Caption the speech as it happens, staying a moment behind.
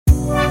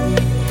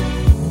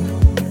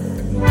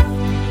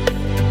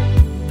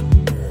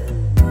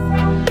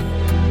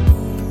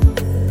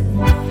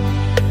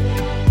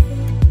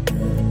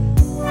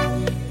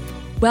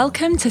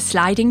Welcome to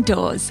Sliding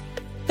Doors,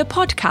 the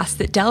podcast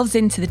that delves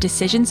into the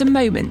decisions and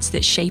moments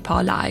that shape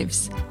our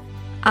lives.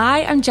 I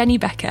am Jenny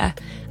Becker,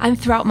 and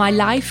throughout my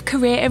life,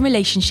 career and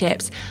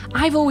relationships,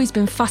 I've always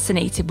been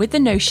fascinated with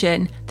the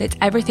notion that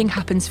everything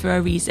happens for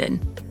a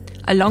reason,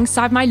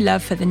 alongside my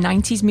love for the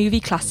 90s movie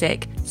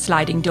classic,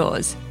 Sliding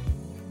Doors.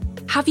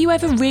 Have you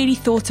ever really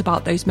thought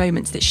about those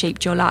moments that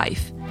shaped your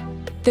life?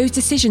 Those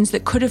decisions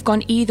that could have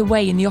gone either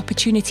way in the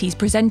opportunities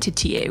presented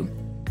to you?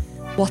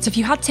 What if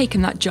you had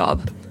taken that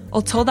job,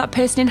 or told that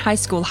person in high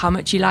school how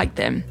much you liked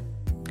them?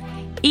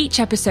 Each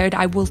episode,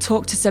 I will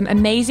talk to some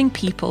amazing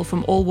people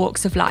from all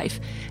walks of life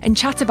and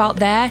chat about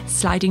their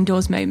sliding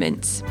doors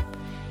moments.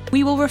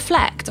 We will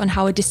reflect on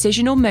how a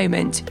decision or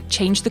moment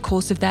changed the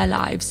course of their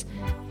lives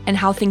and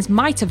how things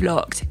might have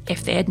looked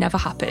if they had never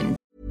happened.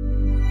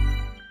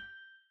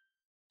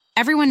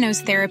 Everyone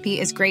knows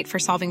therapy is great for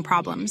solving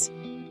problems,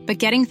 but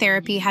getting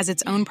therapy has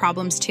its own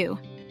problems too,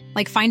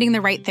 like finding the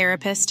right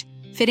therapist,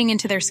 fitting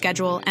into their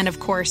schedule, and of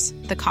course,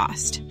 the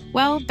cost.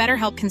 Well,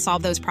 BetterHelp can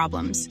solve those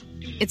problems.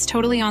 It's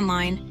totally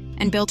online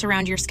and built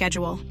around your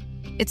schedule.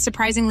 It's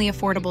surprisingly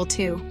affordable,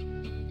 too.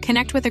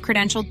 Connect with a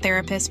credentialed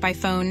therapist by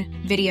phone,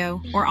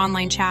 video, or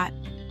online chat,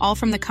 all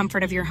from the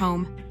comfort of your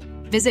home.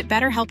 Visit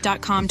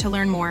BetterHelp.com to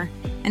learn more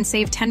and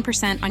save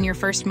 10% on your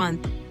first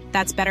month.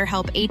 That's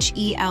BetterHelp,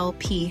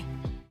 H-E-L-P.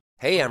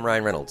 Hey, I'm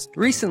Ryan Reynolds.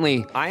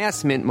 Recently, I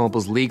asked Mint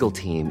Mobile's legal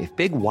team if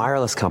big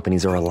wireless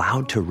companies are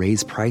allowed to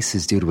raise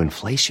prices due to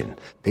inflation.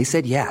 They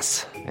said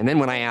yes. And then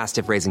when I asked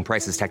if raising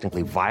prices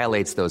technically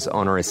violates those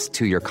onerous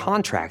two-year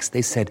contracts,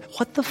 they said,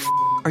 "What the f***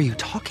 are you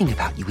talking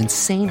about, you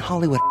insane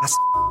Hollywood ass?"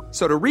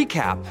 So to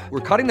recap,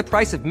 we're cutting the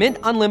price of Mint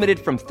Unlimited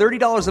from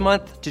 $30 a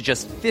month to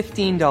just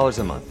 $15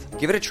 a month.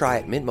 Give it a try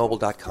at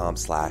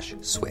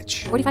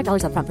mintmobile.com/switch.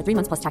 $45 up front for 3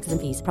 months plus taxes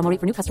and fees. Promo rate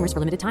for new customers for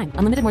limited time.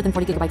 Unlimited more than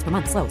 40 gigabytes per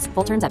month. Slows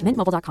full terms at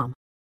mintmobile.com.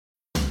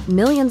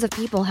 Millions of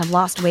people have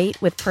lost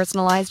weight with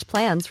personalized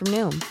plans from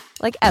Noom.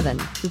 Like Evan,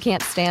 who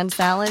can't stand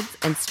salads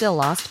and still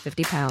lost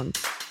 50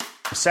 pounds.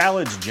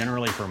 Salads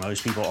generally for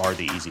most people are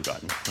the easy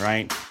button,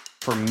 right?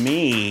 For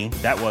me,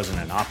 that wasn't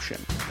an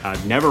option. I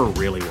never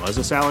really was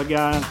a salad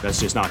guy. That's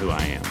just not who I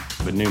am.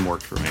 But Noom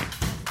worked for me.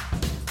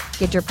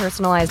 Get your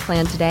personalized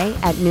plan today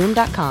at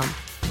Noom.com.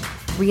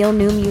 Real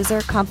Noom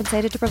user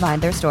compensated to provide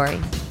their story.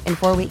 In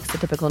 4 weeks, the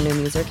typical Noom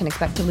user can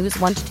expect to lose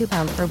 1 to 2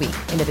 pounds per week.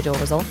 Individual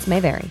results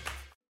may vary.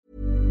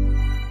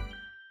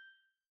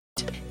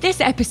 This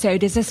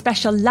episode is a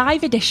special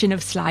live edition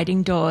of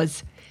Sliding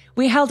Doors.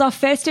 We held our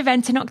first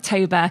event in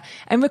October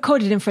and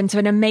recorded in front of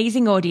an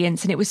amazing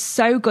audience, and it was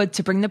so good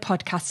to bring the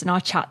podcast and our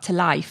chat to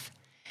life.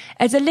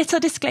 As a little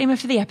disclaimer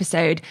for the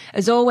episode,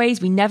 as always,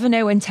 we never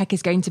know when tech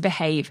is going to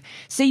behave,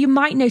 so you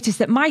might notice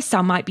that my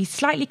sound might be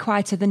slightly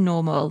quieter than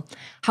normal.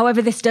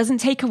 However, this doesn't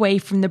take away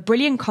from the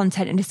brilliant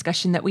content and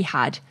discussion that we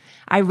had.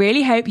 I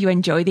really hope you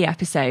enjoy the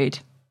episode.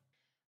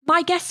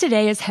 My guest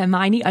today is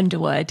Hermione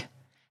Underwood.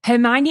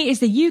 Hermione is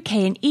the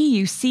UK and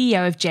EU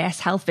CEO of JS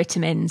Health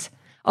Vitamins,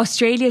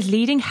 Australia's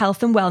leading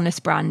health and wellness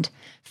brand,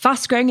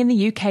 fast growing in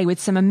the UK with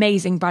some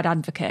amazing brand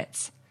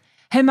advocates.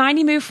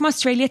 Hermione moved from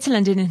Australia to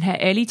London in her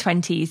early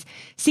 20s,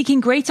 seeking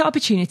greater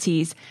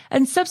opportunities,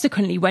 and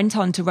subsequently went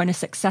on to run a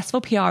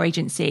successful PR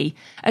agency,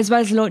 as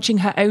well as launching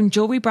her own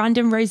jewellery brand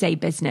and rosé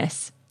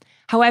business.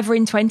 However,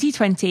 in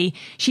 2020,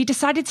 she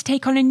decided to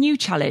take on a new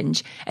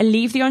challenge and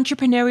leave the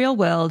entrepreneurial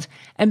world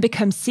and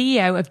become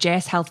CEO of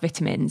JS Health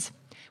Vitamins,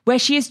 where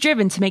she is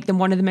driven to make them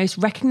one of the most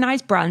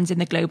recognised brands in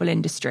the global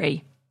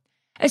industry.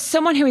 As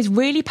someone who is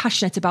really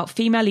passionate about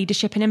female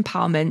leadership and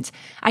empowerment,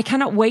 I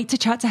cannot wait to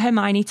chat to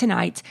Hermione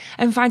tonight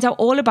and find out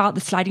all about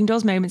the sliding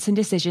doors moments and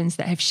decisions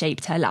that have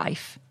shaped her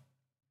life.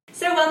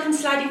 So welcome to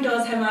Sliding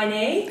Doors,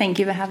 Hermione. Thank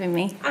you for having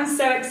me. I'm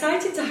so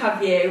excited to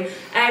have you.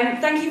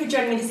 Thank you for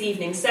joining me this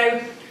evening.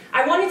 So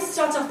I wanted to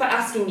start off by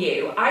asking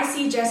you, I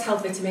see JS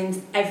Health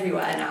Vitamins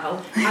everywhere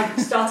now. I've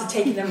started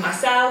taking them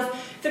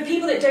myself. For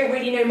people that don't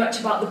really know much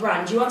about the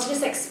brand, do you want to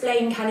just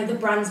explain kind of the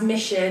brand's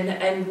mission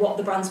and what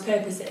the brand's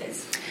purpose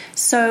is?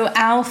 So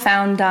our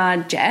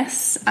founder,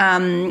 Jess,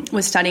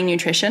 was studying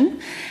nutrition,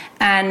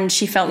 and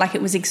she felt like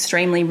it was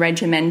extremely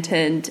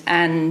regimented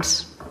and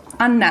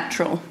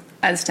unnatural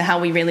as to how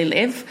we really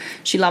live.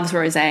 She loves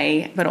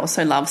rosé, but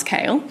also loves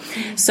kale.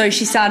 So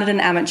she started an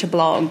amateur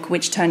blog,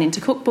 which turned into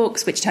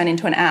cookbooks, which turned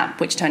into an app,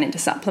 which turned into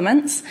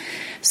supplements.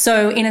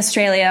 So in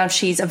Australia,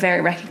 she's a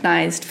very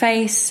recognised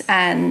face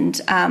and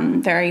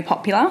very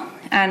popular,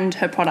 and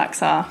her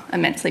products are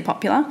immensely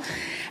popular.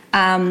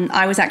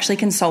 I was actually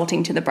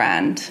consulting to the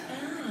brand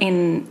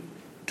in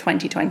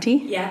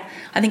 2020. Yeah.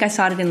 I think I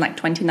started in like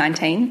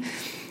 2019.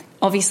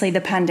 Obviously,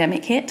 the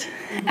pandemic hit,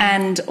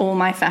 and all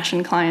my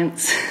fashion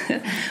clients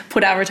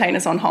put our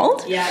retainers on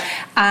hold. Yeah.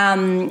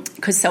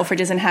 Because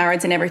Selfridges and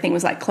Harrods and everything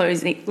was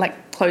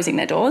closing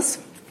their doors.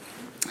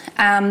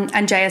 And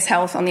JS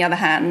Health, on the other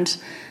hand,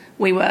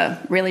 we were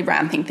really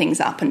ramping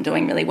things up and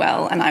doing really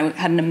well. And I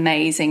had an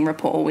amazing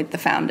rapport with the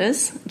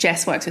founders.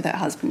 Jess works with her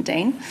husband,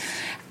 Dean.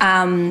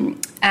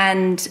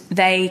 And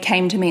they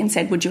came to me and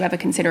said, would you ever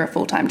consider a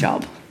full-time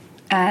job?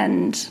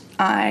 And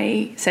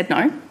I said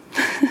no.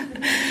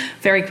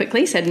 very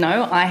quickly said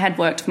no. I had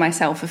worked for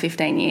myself for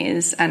 15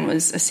 years and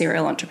was a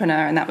serial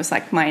entrepreneur, and that was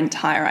like my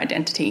entire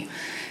identity.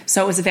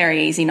 So it was a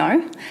very easy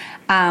no.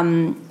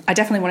 I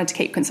definitely wanted to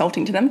keep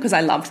consulting to them because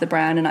I loved the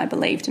brand and I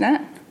believed in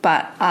it,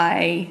 but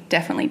I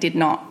definitely did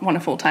not want a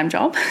full-time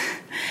job.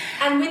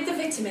 And with the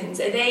vitamins,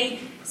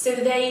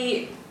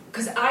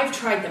 because I've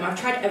tried them, I've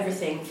tried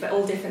everything for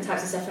all different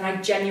types of stuff, and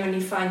I genuinely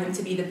find them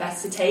to be the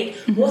best to take.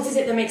 Mm-hmm. What is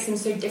it that makes them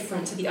so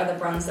different to the other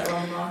brands that are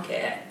on the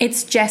market?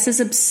 It's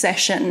Jess's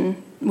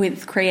obsession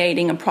with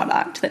creating a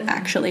product that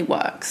actually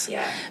works.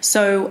 Yeah.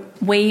 So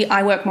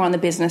I work more on the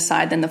business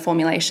side than the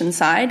formulation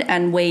side,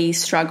 and we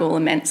struggle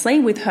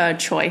immensely with her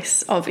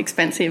choice of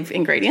expensive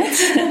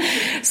ingredients.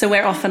 So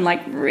we're often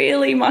like,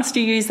 really, must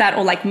you use that?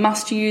 Or like,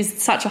 must you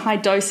use such a high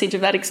dosage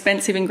of that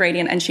expensive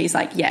ingredient? And she's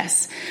like,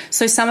 yes.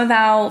 So some of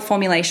our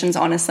formulations,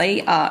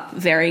 honestly, are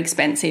very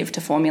expensive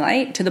to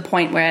formulate, to the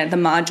point where the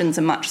margins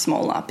are much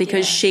smaller,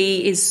 because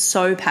she is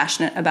so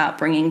passionate about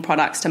bringing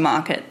products to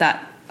market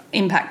that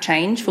impact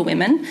change for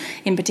women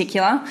in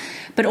particular,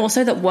 but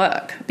also that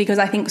work, because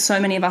I think so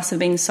many of us have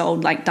been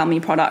sold like dummy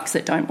products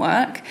that don't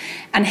work.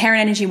 And Hair and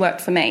Energy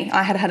worked for me.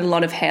 I had a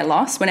lot of hair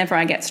loss. Whenever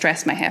I get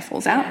stressed, my hair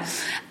falls out.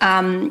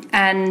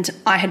 And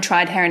I had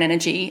tried Hair and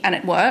Energy and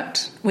it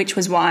worked, which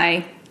was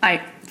why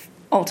I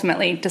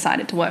ultimately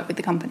decided to work with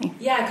the company.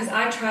 Yeah, because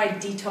I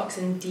tried Detox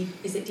and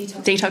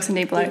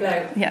Deep Glow.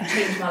 Yeah,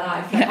 changed my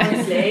life. Like,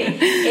 honestly,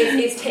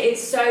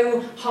 it's so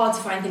hard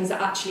to find things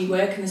that actually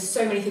work, and there's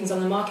so many things on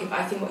the market. But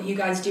I think what you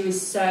guys do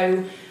is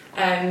so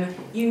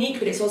unique,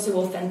 but it's also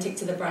authentic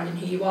to the brand and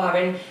who you are.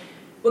 And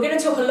we're going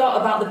to talk a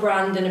lot about the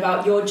brand and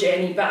about your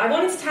journey, but I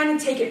wanted to kind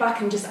of take it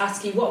back and just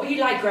ask you, what were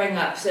you like growing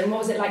up? So, what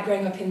was it like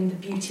growing up in the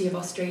beauty of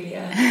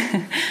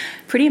Australia?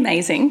 Pretty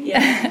amazing.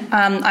 Yeah.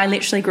 I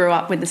literally grew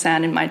up with the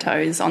sand in my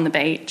toes on the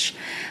beach.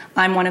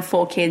 I'm one of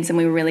 4 kids and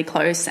we were really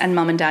close, and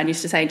Mum and Dad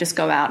used to say, just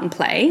go out and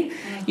play.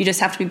 You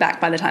just have to be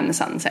back by the time the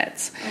sun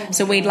sets.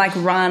 So we'd like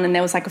run, and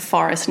there was like a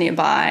forest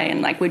nearby,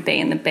 and like we'd be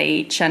in the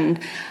beach, and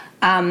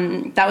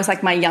that was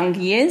like my younger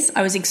years.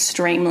 I was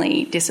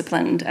extremely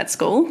disciplined at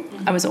school.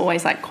 I was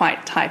always like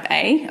quite type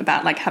A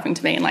about like having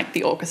to be in like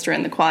the orchestra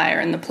and the choir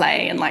and the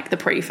play and like the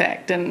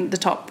prefect and the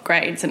top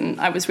grades, and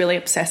I was really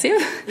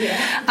obsessive.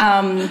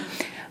 Yeah.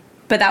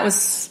 But that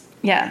was,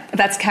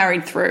 that's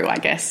carried through, I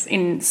guess,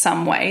 in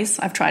some ways.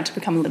 I've tried to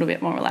become a little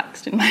bit more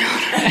relaxed in my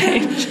older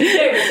age.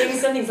 No, but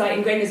something's like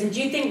ingrained in us. And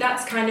do you think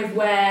that's kind of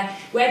where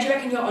do you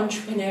reckon your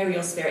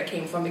entrepreneurial spirit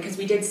came from? Because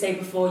we did say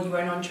before you were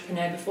an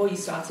entrepreneur before you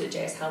started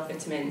JS Health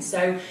Vitamins.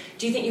 So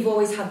do you think you've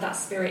always had that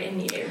spirit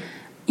in you?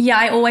 Yeah,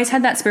 I always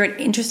had that spirit.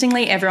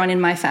 Interestingly, everyone in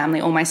my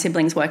family, all my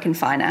siblings work in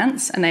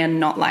finance, and they are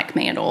not like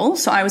me at all.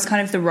 So I was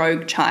kind of the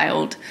rogue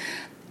child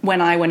when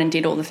I went and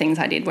did all the things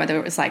I did, whether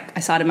it was like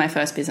I started my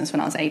first business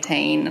when I was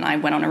 18 and I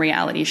went on a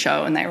reality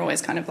show, and they were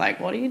always kind of like,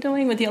 what are you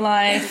doing with your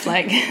life?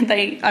 Like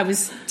I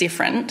was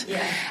different.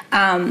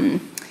 Yeah.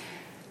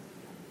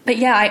 But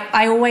yeah,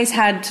 I always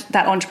had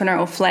that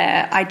entrepreneurial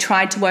flair. I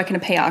tried to work in a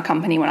PR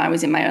company when I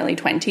was in my early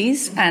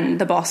 20s, and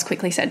the boss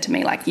quickly said to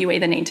me, like, you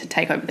either need to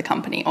take over the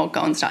company or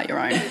go and start your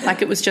own.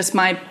 Like, it was just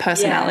my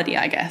personality,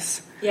 I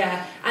guess.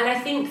 Yeah, and I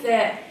think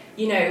that,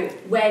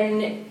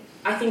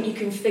 I think you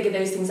can figure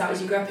those things out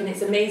as you grow up, and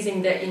it's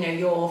amazing that,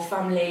 your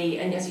family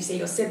and, as you say,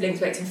 your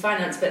siblings worked in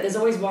finance, but there's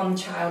always one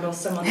child or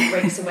someone that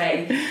breaks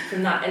away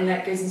from that and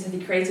that goes into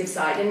the creative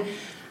side. And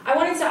I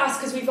wanted to ask,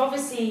 because we've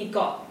obviously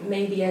got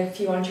maybe a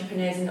few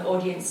entrepreneurs in the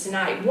audience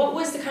tonight, what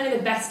was the kind of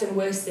the best and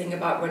worst thing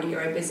about running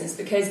your own business?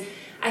 Because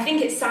I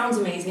think it sounds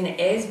amazing, and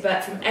it is,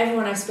 but from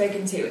everyone I've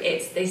spoken to,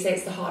 they say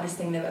it's the hardest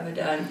thing they've ever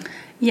done.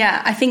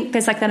 Yeah, I think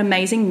there's like that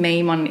amazing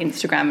meme on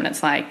Instagram, and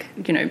it's like,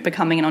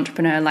 becoming an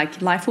entrepreneur,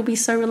 like life will be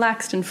so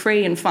relaxed and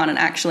free and fun, and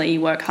actually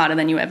you work harder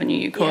than you ever knew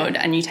you could,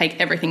 and you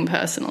take everything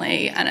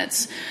personally, and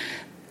it's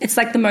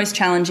like the most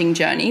challenging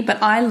journey.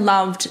 But I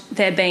loved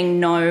there being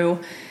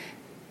no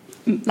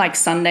like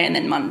Sunday and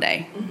then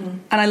Monday.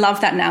 And I love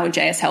that now with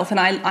JS Health, and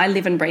I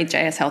live and breathe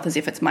JS Health as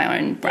if it's my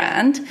own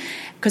brand,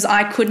 because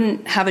I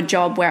couldn't have a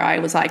job where I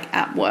was like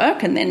at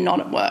work and then not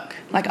at work.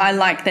 Like, I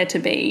like there to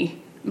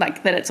be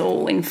like that it's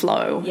all in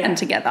flow and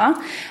together.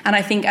 And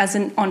I think as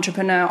an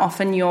entrepreneur,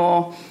 often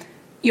you're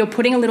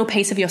putting a little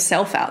piece of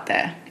yourself out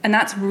there, and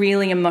that's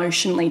really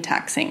emotionally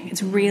taxing.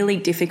 It's really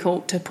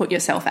difficult to put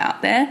yourself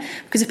out there,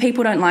 because if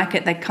people don't like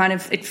it,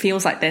 it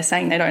feels like they're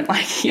saying they don't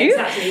like you.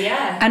 Exactly,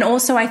 yeah. And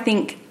also I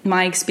think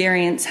my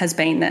experience has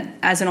been that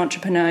as an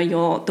entrepreneur,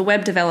 you're the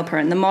web developer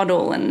and the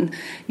model, and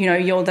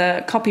you're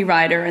the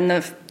copywriter and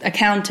the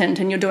accountant,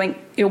 and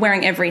you're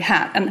wearing every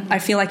hat. And I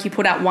feel like you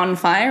put out one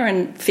fire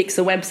and fix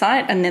a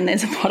website, and then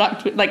there's a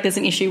product, like there's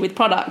an issue with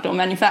product or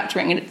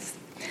manufacturing, and it's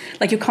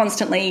like you're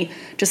constantly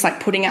just like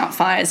putting out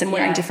fires and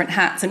wearing different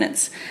hats, and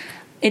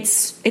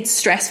it's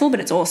stressful, but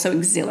it's also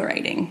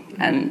exhilarating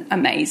and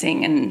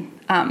amazing,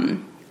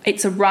 and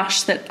it's a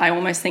rush that I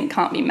almost think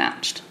can't be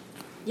matched.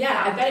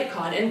 Yeah, I bet it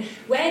can't. And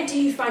where do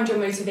you find your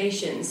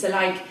motivation? So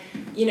like,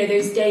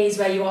 those days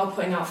where you are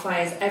putting out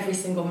fires every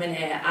single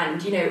minute,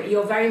 and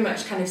you're very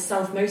much kind of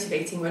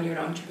self-motivating when you're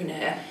an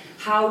entrepreneur.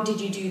 How did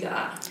you do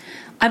that?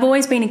 I've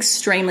always been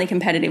extremely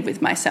competitive with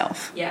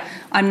myself. Yeah.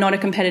 I'm not a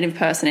competitive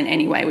person in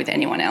any way with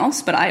anyone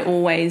else, but I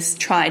always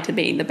try to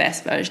be the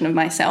best version of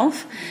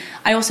myself.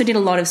 I also did a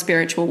lot of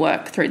spiritual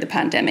work through the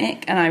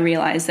pandemic, and I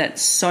realised that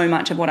so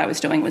much of what I was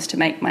doing was to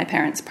make my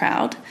parents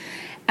proud.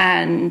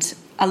 And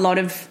a lot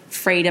of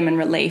freedom and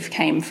relief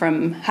came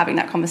from having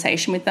that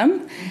conversation with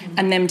them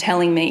and them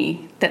telling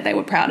me that they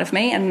were proud of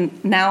me.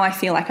 And now I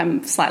feel like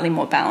I'm slightly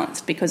more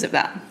balanced because of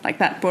that. Like,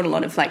 that brought a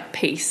lot of, like,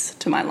 peace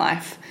to my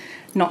life,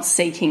 not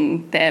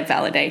seeking their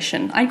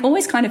validation. I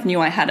always kind of knew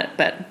I had it,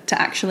 but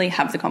to actually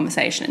have the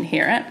conversation and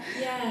hear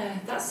it. Yeah,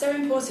 that's so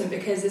important,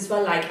 because as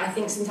well, like, I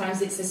think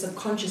sometimes it's the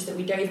subconscious that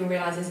we don't even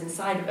realise is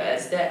inside of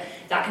us, that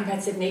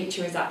competitive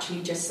nature is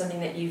actually just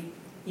something that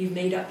you've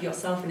made up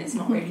yourself and it's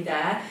not really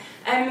there.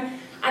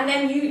 And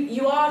then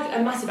you are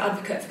a massive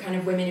advocate for kind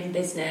of women in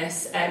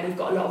business. We've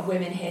got a lot of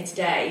women here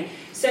today.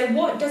 So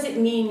what does it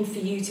mean for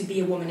you to be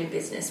a woman in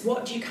business?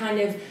 What do you kind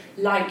of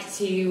like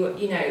to,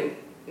 you know,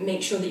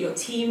 make sure that your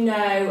team know,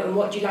 and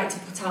what do you like to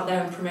put out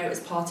there and promote as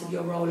part of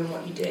your role and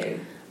what you do?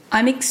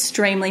 I'm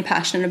extremely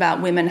passionate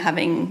about women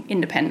having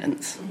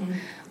independence.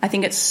 I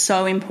think it's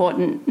so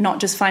important, not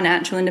just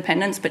financial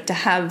independence, but to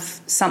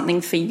have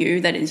something for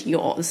you that is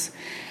yours.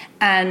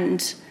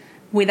 And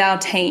with our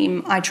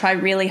team, I try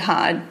really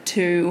hard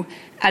to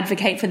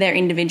advocate for their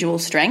individual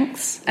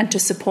strengths and to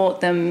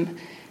support them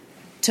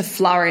to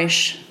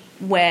flourish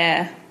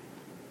where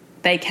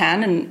they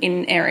can and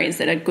in areas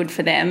that are good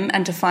for them,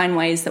 and to find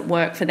ways that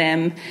work for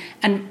them,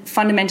 and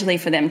fundamentally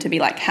for them to be,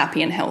 like,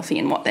 happy and healthy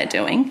in what they're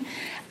doing,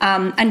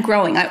 and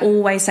growing. I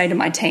always say to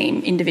my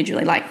team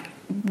individually, like,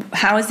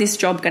 how is this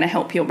job going to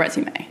help your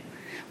resume?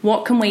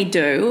 What can we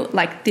do,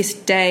 like, this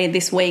day,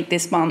 this week,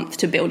 this month,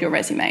 to build your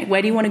resume?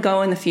 Where do you want to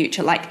go in the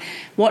future? Like,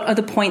 what are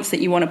the points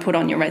that you want to put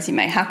on your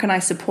resume? How can I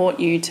support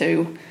you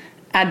to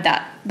add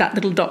that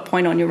little dot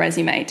point on your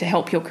resume to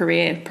help your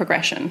career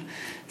progression?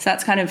 So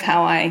that's kind of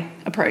how I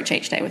approach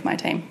each day with my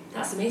team.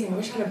 That's amazing. I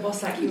wish I had a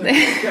boss like you when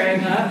I was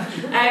growing up.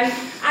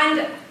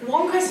 And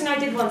one question I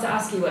did want to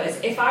ask you was,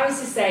 if I was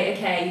to say,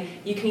 okay,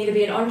 you can either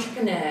be an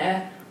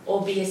entrepreneur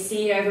or be a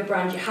CEO of a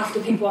brand, you have to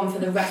pick one for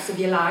the rest of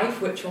your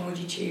life, which one would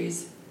you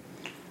choose?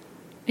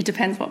 It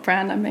depends what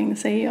brand I'm being the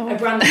CEO of. A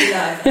brand that you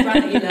love. A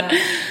brand that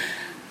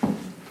you love.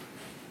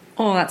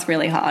 Oh, that's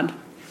really hard.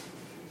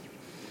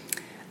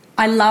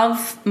 I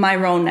love my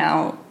role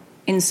now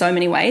in so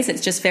many ways.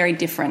 It's just very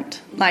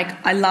different.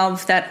 Like, I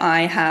love that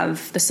I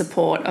have the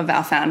support of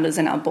our founders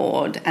and our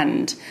board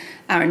and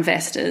our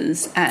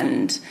investors,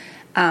 and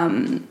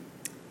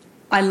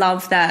I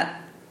love that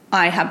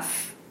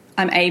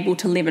I'm able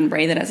to live and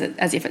breathe it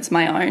as if it's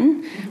my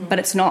own, but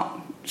it's not.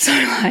 So,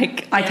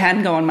 like, I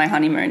can go on my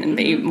honeymoon and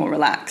be more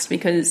relaxed,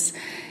 because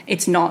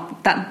it's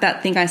not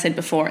that thing I said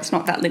before. It's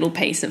not that little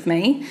piece of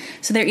me.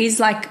 So there is,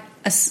 like,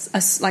 a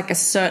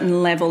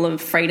certain level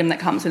of freedom that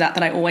comes with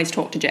that I always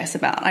talk to Jess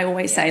about. I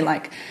always say,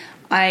 like,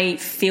 I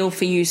feel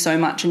for you so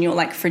much and your,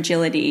 like,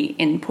 fragility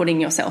in putting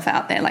yourself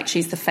out there. Like,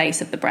 she's the face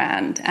of the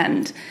brand,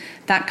 and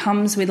that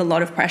comes with a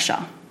lot of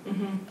pressure,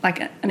 like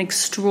an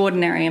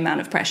extraordinary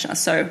amount of pressure.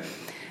 So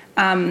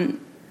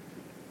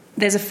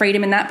there's a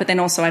freedom in that, but then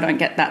also I don't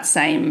get that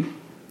same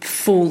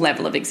full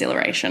level of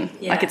exhilaration.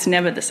 Yeah. Like, it's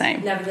never the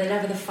same. Never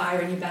the fire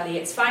in your belly.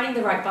 It's finding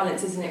the right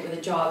balance, isn't it, with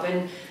a job?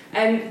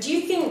 And do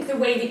you think the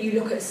way that you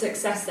look at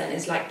success then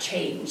is, like,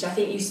 changed? I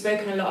think you've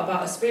spoken a lot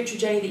about a spiritual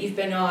journey that you've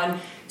been on,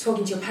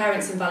 talking to your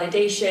parents and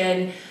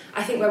validation.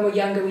 I think when we're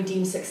younger, we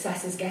deem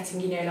success as getting,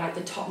 you know, like,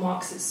 the top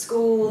marks at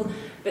school,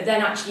 but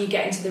then actually you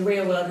get into the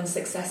real world and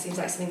success seems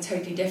like something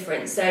totally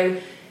different. So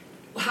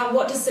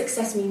what does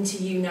success mean to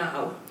you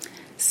now?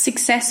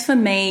 Success for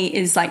me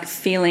is, like,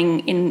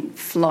 feeling in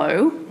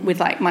flow with,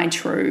 like, my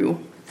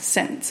true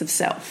sense of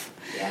self.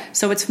 Yeah.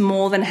 So it's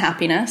more than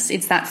happiness.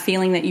 It's that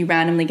feeling that you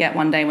randomly get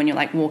one day when you're,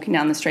 like, walking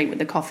down the street with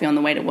the coffee on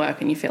the way to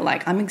work and you feel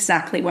like, I'm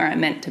exactly where I'm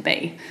meant to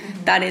be.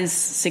 That is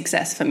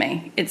success for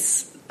me.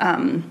 It's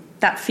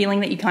that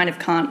feeling that you kind of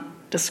can't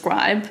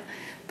describe,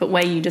 but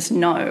where you just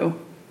know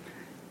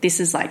this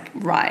is, like,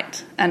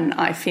 right, and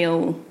I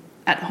feel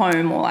at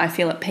home, or I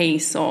feel at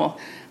peace, or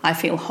I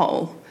feel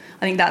whole.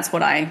 I think that's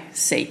what I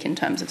seek in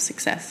terms of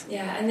success.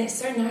 Yeah, and it's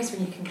so nice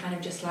when you can kind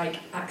of just, like,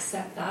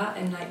 accept that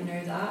and, like,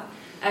 know that.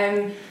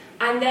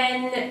 And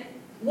then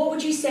what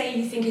would you say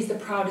you think is the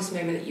proudest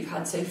moment that you've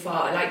had so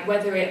far? Like,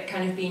 whether it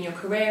kind of be in your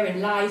career,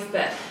 in life,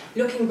 but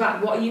looking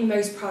back, what are you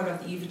most proud of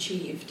that you've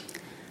achieved?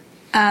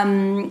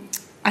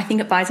 I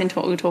think it buys into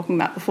what we were talking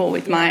about before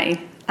with my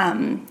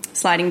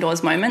sliding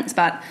doors moments,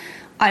 but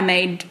I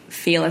made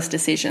fearless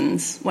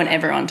decisions when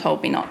everyone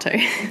told me not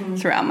to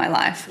throughout my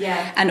life.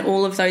 Yeah. And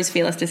all of those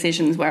fearless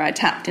decisions where I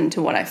tapped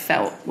into what I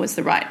felt was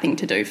the right thing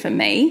to do for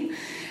me,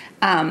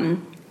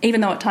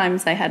 even though at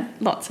times they had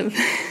lots of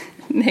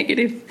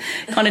negative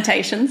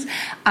connotations,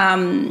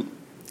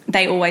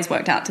 they always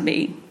worked out to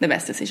be the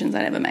best decisions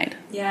I'd ever made.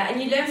 Yeah,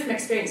 and you learn from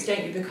experience,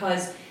 don't you?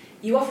 Because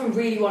you often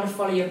really want to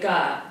follow your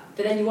gut,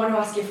 but then you want to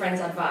ask your friends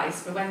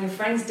advice. But when your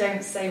friends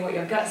don't say what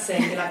your gut's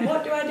saying, you're like,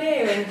 what do I do?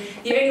 And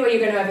the only way you're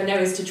going to ever know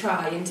is to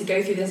try and to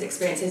go through those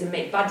experiences and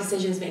make bad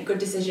decisions, make good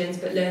decisions,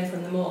 but learn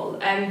from them all.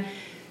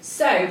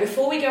 So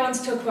before we go on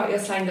to talk about your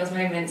sliding doors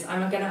moments,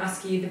 I'm going to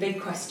ask you the big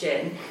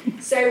question.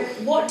 So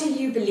what do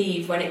you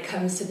believe when it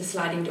comes to the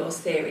sliding doors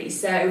theory?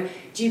 So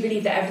do you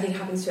believe that everything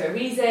happens for a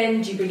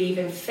reason? Do you believe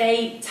in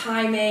fate,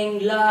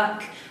 timing,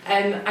 luck?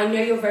 I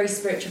know you're a very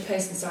spiritual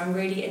person, so I'm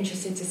really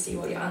interested to see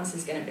what your answer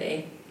is going to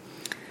be.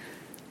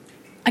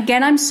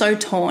 Again, I'm so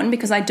torn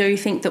because I do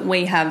think that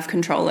we have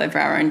control over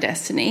our own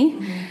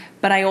destiny,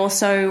 but I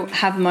also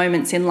have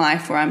moments in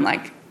life where I'm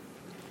like,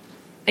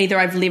 either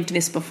I've lived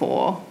this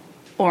before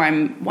or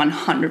I'm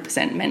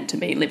 100% meant to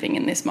be living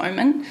in this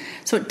moment.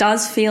 So it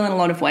does feel in a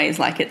lot of ways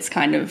like it's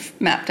kind of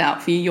mapped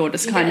out for you. You're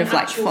just kind of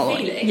like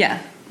following. Feeling.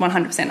 Yeah,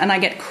 100%. And I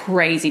get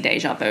crazy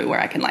deja vu where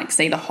I can like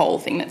see the whole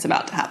thing that's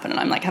about to happen. And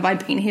I'm like, have I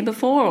been here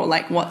before? Or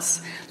like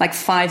what's like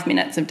 5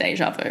 minutes of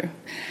deja vu?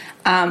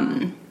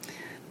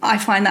 I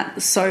find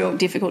that so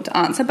difficult to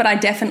answer, but I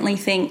definitely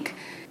think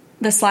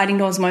the sliding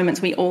doors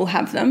moments, we all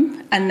have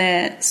them, and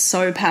they're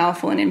so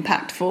powerful and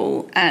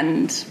impactful.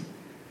 And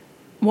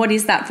what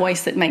is that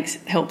voice that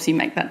helps you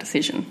make that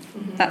decision?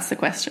 That's the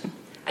question.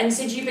 And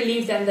so do you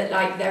believe then that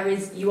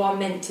like you are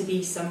meant to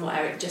be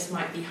somewhere, it just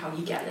might be how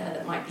you get there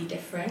that might be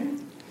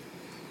different?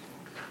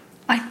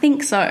 I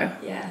think so.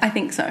 Yeah. I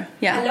think so,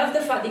 yeah. I love the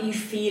fact that you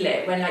feel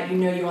it when like you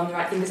know you're on the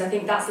right thing, because I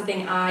think that's the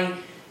thing I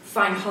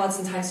find hard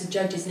sometimes to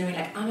judge, is knowing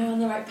like, am I on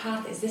the right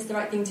path? Is this the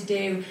right thing to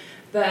do?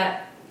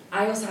 But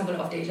I also have a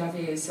lot of deja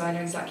vu, so I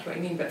know exactly what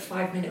you mean, but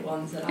 5-minute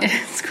ones are like...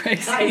 Yeah, it's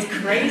crazy. That is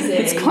crazy.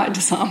 It's quite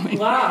disarming.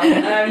 Wow.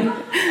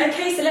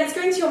 Okay, so let's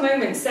go into your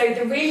moments. So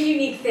the really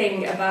unique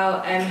thing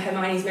about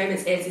Hermione's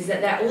moments is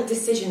that they're all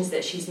decisions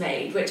that she's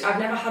made, which I've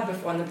never had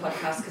before on the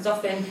podcast, because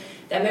often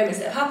they're moments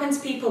that have happened to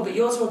people, but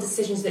yours are all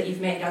decisions that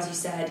you've made, as you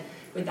said,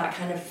 with that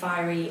kind of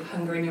fiery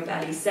hunger in your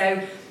belly.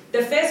 So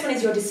the first one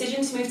is your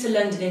decision to move to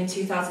London in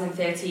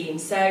 2013.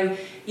 So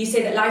you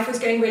say that life was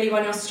going really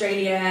well in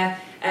Australia,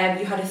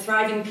 you had a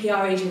thriving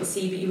PR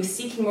agency, but you were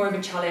seeking more of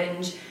a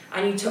challenge,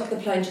 and you took the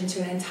plunge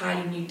into an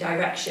entirely new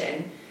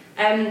direction.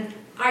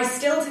 I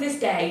still, to this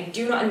day,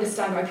 do not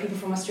understand why people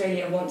from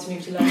Australia want to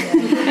move to London. I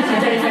don't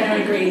know if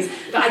anyone agrees,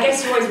 but I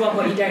guess you always want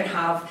what you don't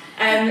have.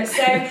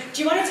 So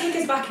do you want to take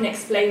us back and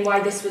explain why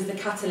this was the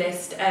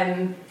catalyst,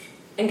 and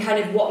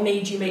kind of what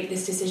made you make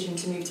this decision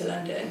to move to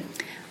London?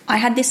 I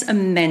had this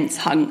immense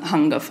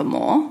hunger for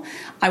more.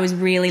 I was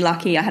really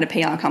lucky. I had a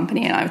PR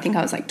company, and I think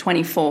I was like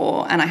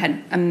 24, and I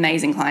had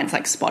amazing clients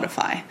like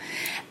Spotify.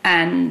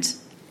 And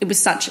it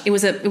was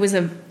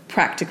a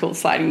practical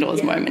sliding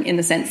doors moment, in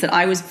the sense that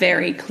I was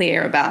very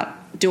clear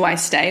about, do I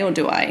stay or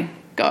do I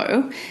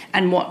go?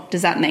 And what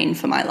does that mean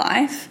for my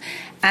life?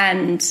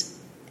 And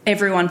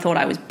everyone thought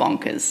I was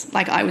bonkers.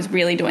 Like, I was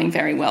really doing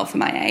very well for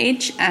my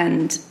age,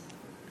 and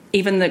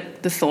even the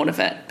thought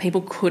of it,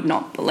 people could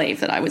not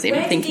believe that I was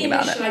even thinking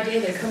about it. Where did the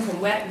initial idea come from?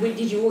 Where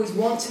did you always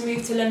want to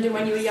move to London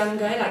when you were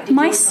younger? Like,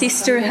 my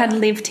sister had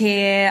lived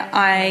here.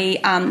 I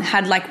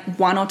had like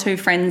 1 or 2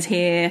 friends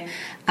here.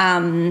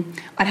 I'd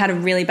had a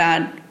really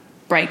bad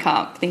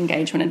breakup. The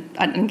engagement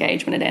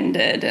had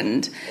ended,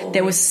 and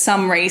there was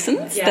some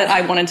reasons that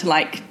I wanted to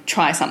like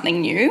try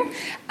something new.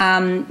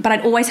 But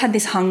I'd always had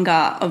this hunger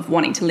of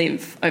wanting to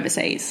live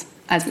overseas,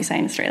 as we say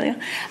in Australia.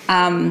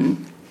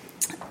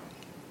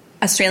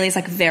 Australia is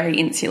like a very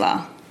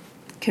insular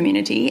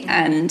community,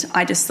 and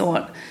I just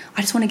thought, I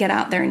just want to get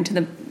out there into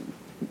the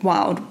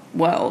wild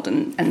world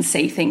and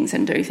see things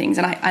and do things.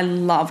 And I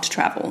loved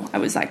travel. I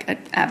was like an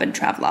avid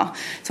traveller.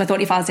 So I thought,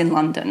 if I was in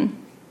London,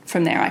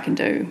 from there I can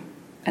do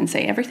and see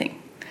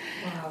everything.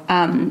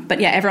 Wow.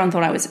 But yeah, everyone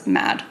thought I was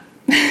mad.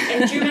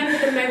 And do you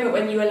remember the moment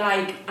when you were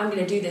like, I'm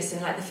going to do this,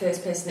 and like the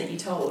first person that you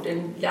told,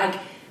 and like,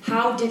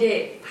 how did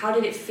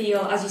it feel,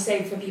 as you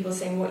say, for people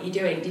saying what you're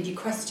doing? Did you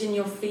question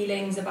your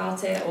feelings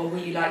about it, or were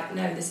you like,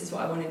 no, this is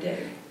what I want to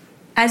do?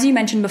 As you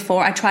mentioned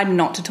before, I tried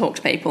not to talk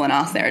to people and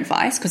ask their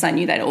advice, because I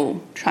knew they'd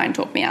all try and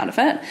talk me out of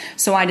it.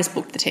 So I just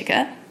booked the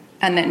ticket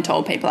and then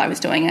told people I was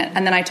doing it.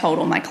 And then I told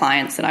all my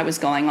clients that I was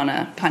going on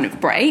a kind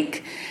of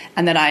break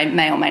and that I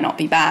may or may not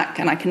be back.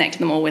 And I connected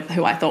them all with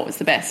who I thought was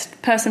the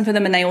best person for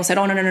them. And they all said,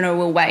 oh, no,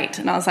 we'll wait.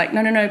 And I was like,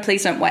 no,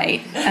 please don't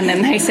wait. And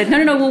then they said,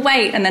 no, we'll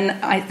wait. And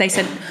then they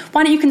said,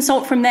 why don't you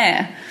consult from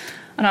there?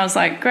 And I was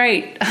like,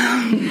 great.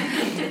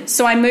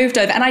 So I moved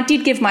over, and I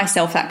did give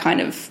myself that kind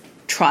of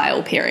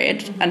trial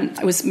period. And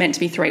it was meant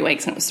to be 3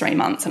 weeks, and it was 3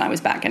 months, and I was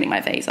back getting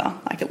my visa.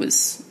 Like, I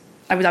was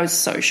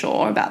so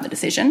sure about the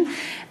decision.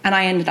 And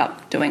I ended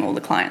up doing all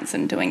the clients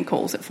and doing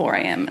calls at 4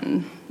 a.m.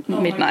 and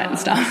midnight and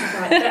stuff.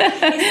 But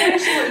it's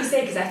interesting what you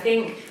say, because I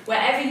think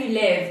wherever you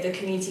live, the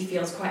community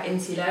feels quite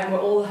insular, and we're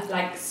all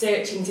like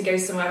searching to go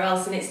somewhere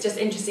else. And it's just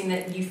interesting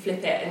that you flip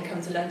it and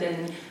come to London.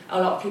 And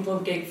a lot of people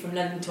go from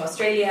London to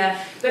Australia.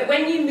 But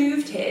when you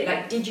moved here,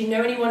 like, did you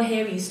know anyone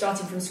here? Were you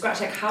starting from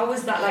scratch? Like, how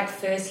was that like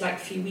first like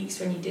few weeks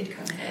when you did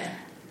come here?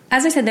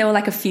 As I said, there were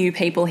like a few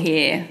people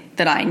here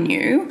that I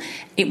knew.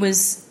 It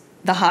was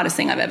the hardest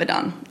thing I've ever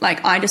done.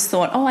 Like, I just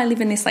thought, I live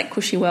in this like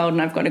cushy world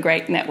and I've got a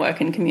great network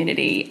and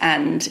community,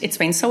 and it's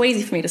been so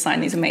easy for me to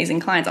sign these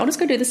amazing clients. I'll just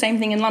go do the same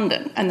thing in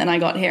London. And then I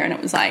got here and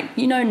it was like,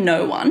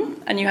 no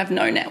one, and you have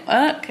no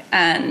network,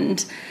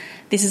 and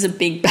this is a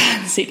big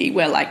bad city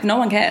where like no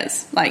one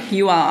cares. Like,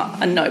 you are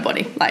a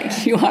nobody.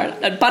 Like, you are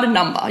but a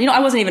number. I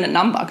wasn't even a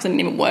number because I didn't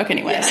even work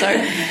anywhere. So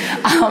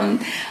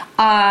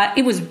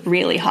it was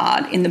really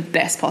hard in the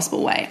best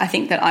possible way. I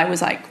think that I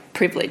was like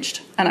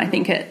privileged, and I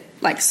think it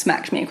like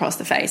smacked me across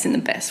the face in the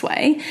best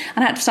way.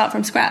 And I had to start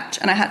from scratch,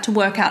 and I had to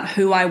work out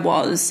who I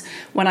was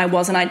when I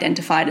wasn't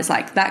identified as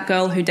like that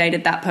girl who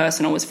dated that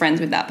person or was friends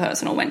with that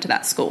person or went to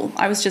that school.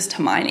 I was just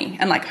Hermione,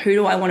 and like, who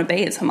do I want to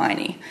be as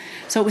Hermione?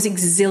 So it was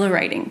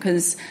exhilarating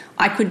because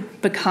I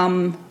could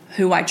become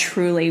who I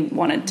truly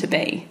wanted to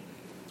be.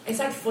 It's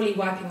like fully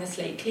wiping the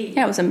slate clean.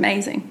 Yeah, it was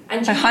amazing.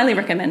 And I highly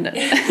recommend it.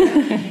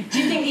 Do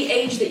you think the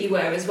age that you were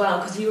as well,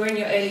 because you were in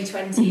your early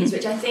 20s,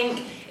 which I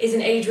think is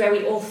an age where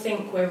we all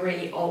think we're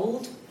really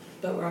old,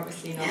 but we're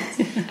obviously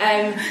not.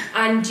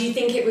 And do you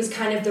think it was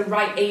kind of the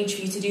right age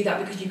for you to do that,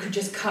 because you could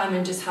just come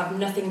and just have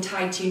nothing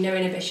tied to you, no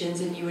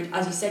inhibitions, and you would,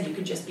 as you said, you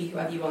could just be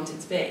whoever you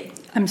wanted to be?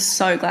 I'm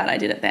so glad I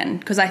did it then,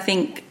 because I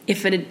think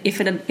if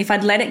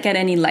I'd let it get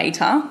any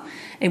later,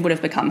 it would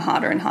have become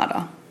harder and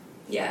harder.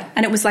 Yeah.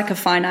 And it was like a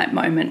finite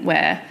moment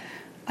where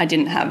I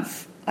didn't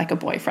have like a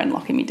boyfriend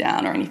locking me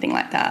down or anything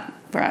like that,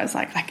 where I was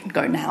like, I can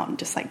go now and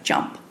just like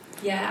jump.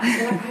 Yeah,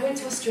 I went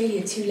to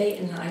Australia too late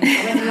in life.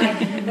 I went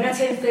like when I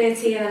turned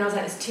 30, and then I was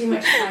like, there's too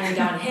much time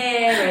down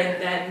here,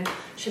 and then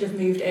should have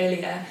moved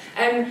earlier.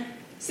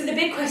 So the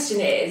big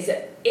question is,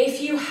 if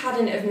you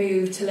hadn't have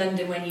moved to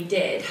London when you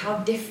did, how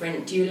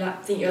different do you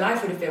think your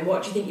life would have been?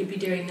 What do you think you'd be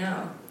doing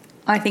now?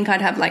 I think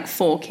I'd have like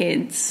 4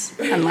 kids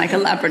and like a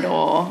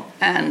Labrador,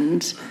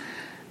 and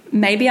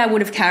maybe I would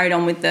have carried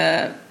on with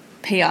the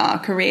PR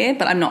career,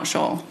 but I'm not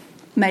sure.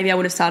 Maybe I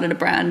would have started a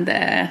brand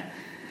there.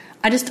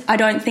 I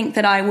don't think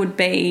that I would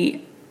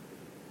be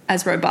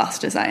as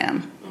robust as I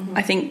am. Mm-hmm.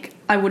 I think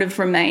I would have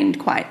remained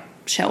quite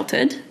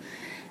sheltered.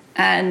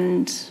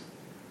 And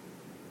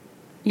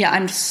yeah,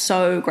 I'm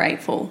so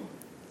grateful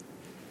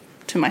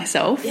to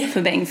myself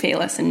for being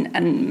fearless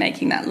and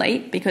making that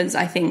leap, because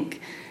I think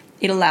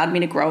it allowed me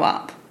to grow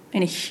up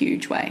in a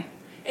huge way.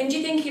 And do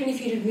you think even if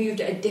you'd have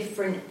moved at a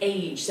different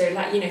age, so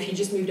like, if you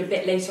just moved a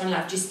bit later on in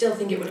life, do you still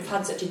think it would have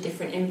had such a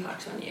different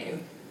impact on you?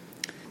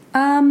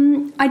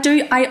 I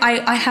do.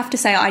 I have to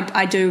say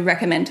I do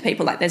recommend to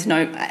people, like, there's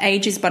no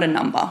age is but a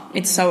number.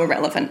 It's so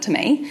irrelevant to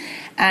me,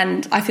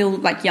 and I feel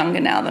like younger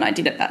now than I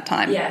did at that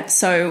time. Yeah.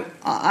 So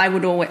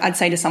I'd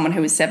say to someone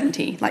who is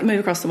 70, like,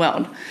 move across the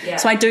world. Yeah.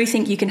 So I do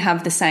think you can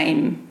have the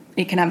same.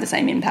 It can have the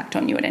same impact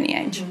on you at any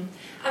age. Mm-hmm.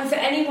 And for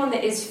anyone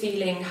that is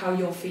feeling how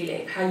you're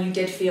feeling, how you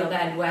did feel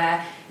then,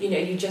 where,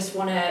 you just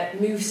want to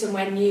move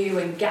somewhere new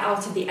and get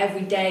out of the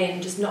everyday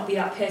and just not be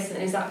that person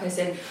that is that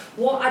person,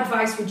 what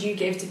advice would you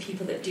give to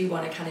people that do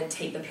want to kind of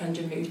take the plunge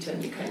and move to a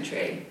new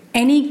country?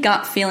 Any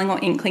gut feeling or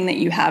inkling that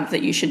you have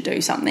that you should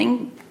do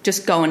something,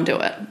 just go and do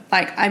it.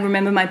 Like, I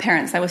remember my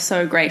parents, they were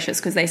so gracious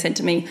because they said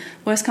to me,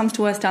 worst comes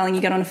to worst, darling,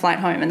 you get on a flight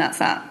home, and that's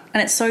that.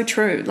 And it's so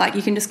true. Like,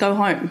 you can just go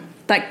home.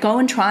 Like, go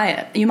and try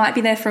it. You might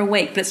be there for a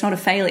week, but it's not a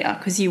failure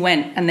because you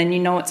went and then you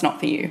know it's not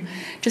for you.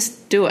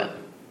 Just do it.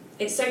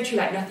 It's so true,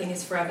 like, nothing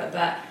is forever,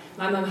 but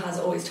my mum has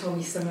always told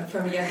me from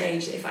a young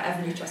age that if I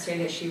ever move to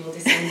Australia, she will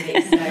disown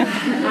me, so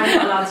I'm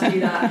not allowed to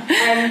do that.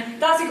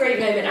 That's a great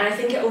moment, and I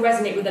think it will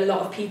resonate with a lot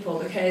of people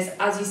because,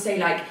 as you say,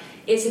 like,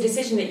 it's a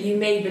decision that you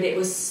made, but it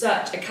was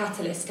such a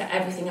catalyst to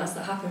everything else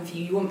that happened for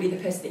you. You wouldn't be the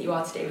person that you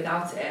are today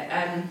without it.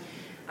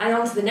 And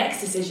on to the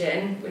next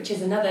decision, which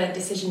is another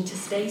decision to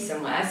stay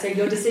somewhere. So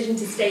your decision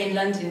to stay in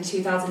London in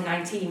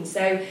 2019.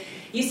 So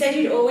you said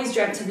you'd always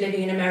dreamt of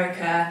living in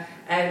America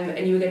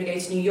and you were going to go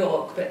to New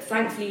York, but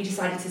thankfully you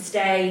decided to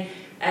stay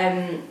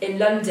in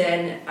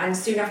London, and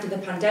soon after the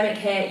pandemic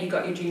hit, you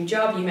got your dream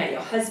job, you met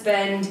your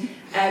husband,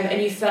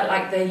 and you felt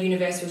like the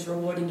universe was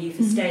rewarding you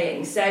for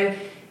staying. So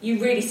you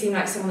really seem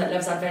like someone that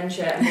loves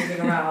adventure and moving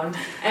around.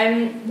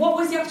 What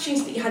was the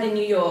opportunity that you had in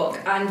New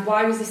York, and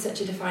why was this such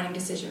a defining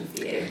decision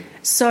for you?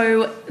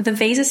 So the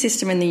visa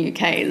system in the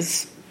UK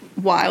is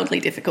wildly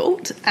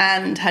difficult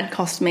and had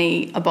cost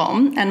me a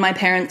bomb. And my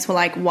parents were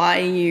like, why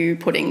are you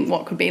putting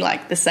what could be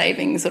like the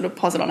savings or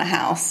deposit on a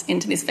house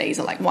into this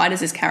visa? Like, why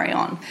does this carry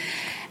on?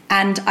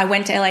 And I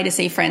went to LA to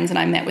see friends and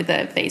I met with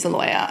a visa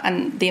lawyer,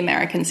 and the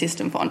American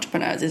system for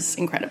entrepreneurs is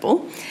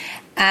incredible.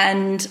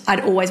 And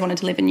I'd always wanted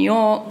to live in New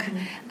York.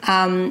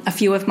 A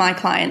few of my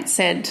clients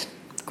said,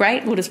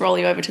 great, we'll just roll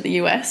you over to the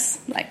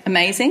US. Like,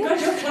 amazing. God,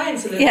 your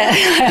clients are living. Yeah, I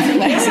have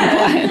amazing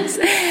clients.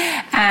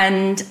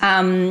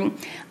 And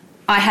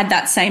I had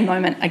that same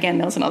moment. Again,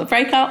 there was another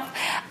breakup.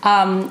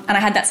 And I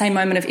had that same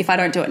moment of, if I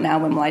don't do it now,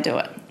 when will I do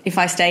it? If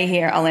I stay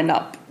here, I'll end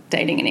up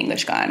dating an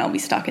English guy and I'll be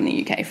stuck in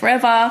the UK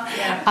forever.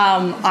 Yeah.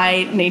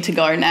 I need to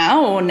go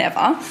now or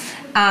never.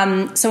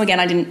 So again,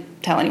 I didn't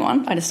tell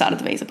anyone. I just started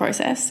the visa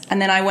process.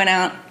 And then I went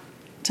out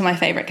to my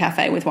favourite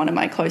cafe with one of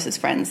my closest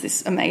friends,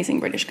 this amazing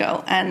British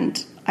girl,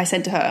 and I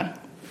said to her,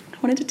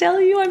 wanted to tell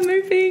you I'm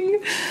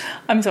moving.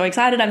 I'm so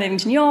excited. I'm moving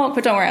to New York,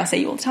 but don't worry, I'll see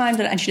you all the time.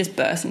 And she just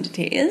burst into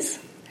tears.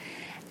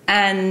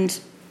 And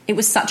it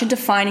was such a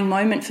defining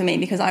moment for me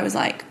because I was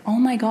like, oh,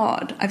 my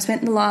God, I've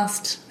spent the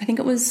last, I think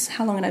it was,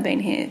 how long had I been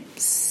here?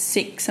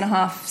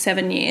 6.5,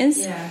 7 years.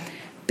 Yeah.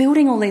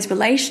 Building all these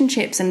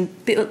relationships and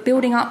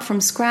building up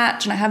from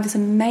scratch. And I have this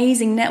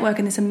amazing network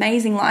and this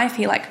amazing life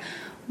here. Like,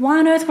 why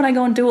on earth would I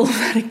go and do all of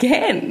that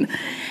again?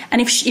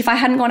 And if I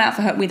hadn't gone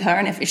out with her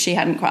and if she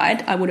hadn't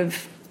cried, I would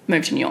have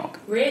moved to New York.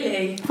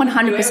 Really?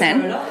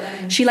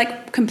 100%. She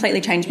like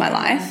completely changed my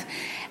life.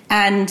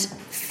 And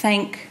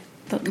thank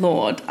the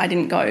Lord I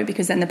didn't go,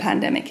 because then the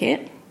pandemic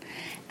hit.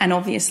 And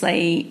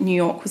obviously New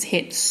York was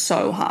hit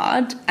so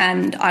hard,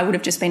 and I would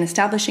have just been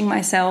establishing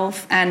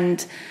myself,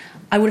 and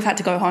I would have had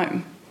to go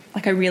home.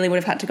 Like, I really would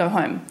have had to go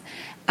home.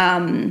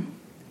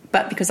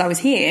 But because I was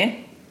here,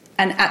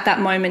 and at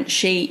that moment,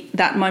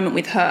 that moment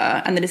with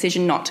her and the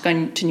decision not to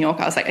go to New York,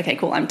 I was like, okay,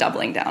 cool, I'm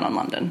doubling down on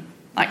London.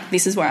 Like,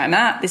 this is where I'm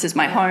at. This is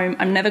my home.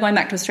 I'm never going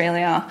back to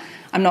Australia.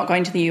 I'm not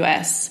going to the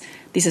US.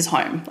 This is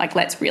home. Like,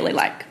 let's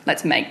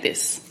make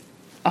this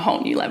a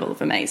whole new level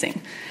of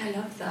amazing. I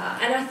love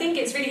that. And I think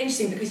it's really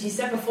interesting because you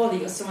said before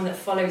that you're someone that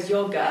follows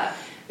your gut,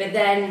 but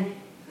then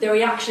the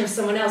reaction of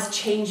someone else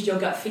changed your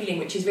gut feeling,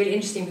 which is really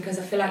interesting because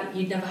I feel like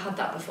you'd never had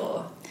that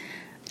before.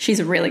 She's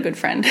a really good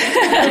friend.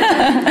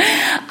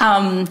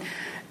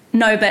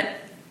 No, but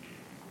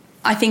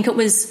I think it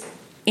was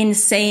in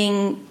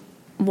seeing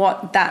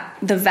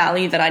the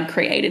value that I'd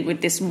created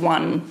with this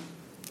one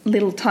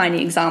little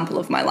tiny example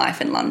of my life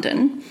in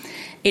London,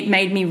 it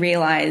made me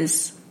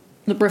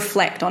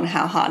reflect on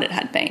how hard it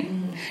had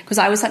been. Because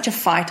I was such a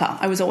fighter.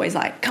 I was always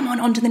like, come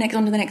on to the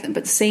next.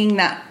 But seeing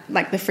that,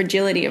 like the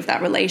fragility of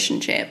that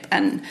relationship,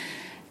 and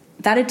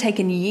that had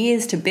taken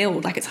years to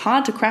build. Like, it's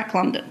hard to crack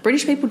London.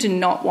 British people do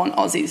not want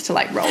Aussies to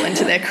like roll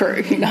into their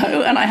crew, you know?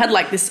 And I had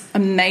like this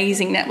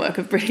amazing network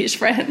of British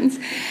friends.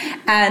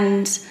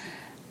 And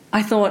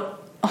I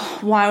thought, oh,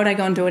 why would I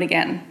go and do it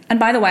again? And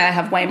by the way, I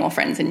have way more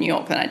friends in New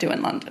York than I do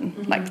in London.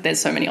 Mm-hmm. Like, there's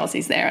so many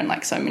Aussies there and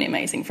like so many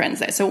amazing friends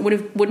there. So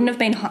it wouldn't have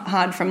been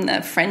hard from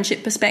the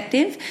friendship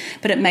perspective,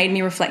 but it made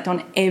me reflect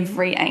on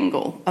every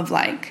angle of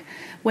like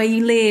where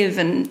you live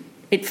and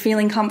it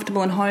feeling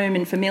comfortable and home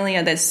and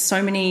familiar. There's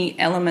so many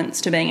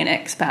elements to being an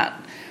expat.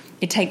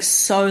 It takes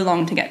so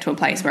long to get to a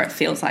place where it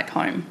feels like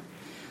home.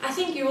 I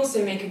think you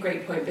also make a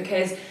great point,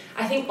 because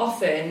I think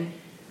often,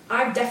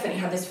 I've definitely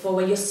had this before,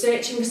 where you're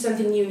searching for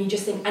something new and you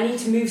just think, I need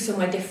to move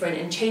somewhere different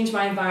and change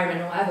my environment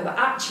or whatever, but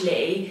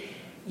actually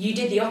you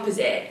did the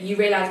opposite. You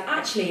realised,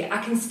 actually, I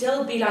can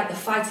still be like the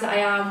fighter that I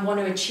am, want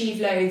to achieve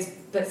loads,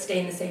 but stay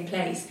in the same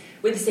place,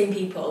 with the same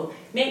people,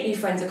 make new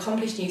friends,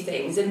 accomplish new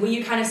things. And were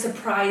you kind of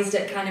surprised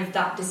at kind of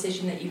that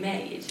decision that you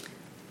made?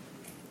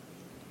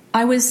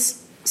 I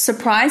was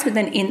surprised, but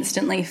then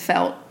instantly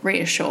felt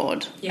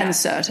reassured and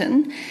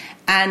certain.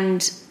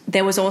 And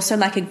there was also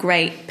like a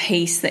great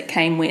peace that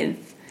came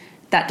with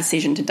that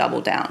decision to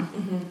double down.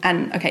 Mm-hmm.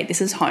 And, okay,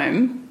 this is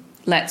home.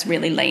 Let's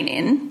really lean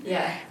in.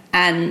 Yeah.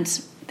 And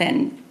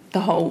then the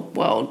whole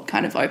world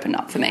kind of opened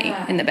up for me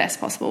in the best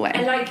possible way.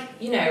 And, like,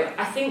 you know,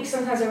 I think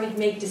sometimes when we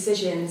make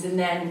decisions and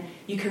then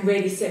you can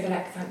really sit back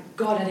like, thank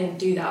God I didn't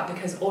do that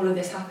because all of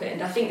this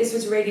happened. I think this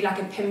was really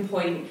like a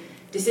pinpoint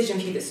decision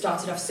for you that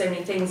started off so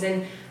many things.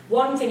 And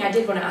one thing I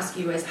did want to ask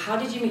you was, how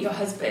did you meet your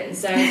husband?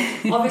 So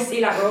obviously,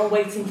 like, we're all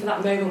waiting for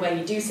that moment where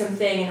you do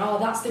something and, oh,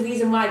 that's the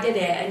reason why I did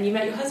it, and you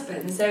met your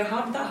husband. So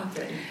how did that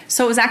happen?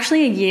 So it was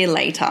actually a year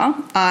later.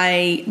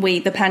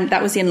 That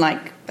was in,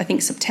 like, I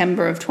think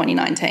September of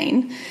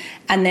 2019.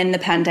 And then the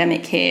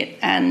pandemic hit,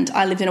 and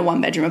I lived in a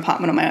one-bedroom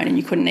apartment on my own, and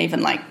you couldn't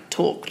even, like,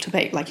 talk to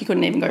people. Like, you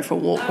couldn't even go for a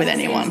walk with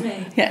anyone.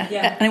 Yeah.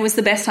 And it was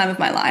the best time of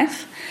my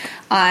life.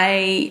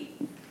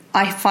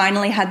 I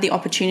finally had the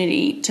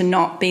opportunity to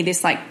not be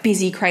this, like,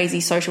 busy,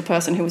 crazy social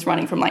person who was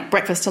running from, like,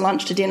 breakfast to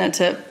lunch to dinner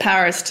to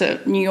Paris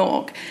to New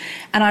York.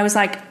 And I was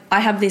like,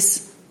 I have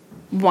this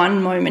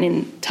one moment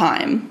in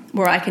time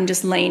where I can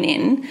just lean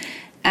in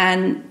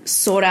and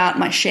sort out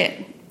my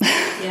shit.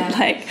 Yeah.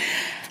 Like,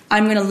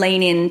 I'm going to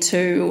lean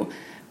into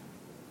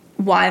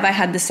why have I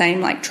had the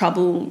same, like,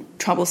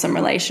 troublesome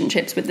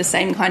relationships with the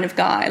same kind of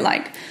guy?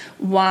 Like,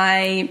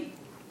 why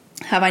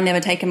have I never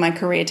taken my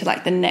career to,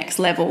 like, the next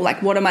level?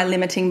 Like, what are my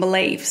limiting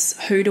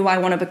beliefs? Who do I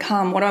want to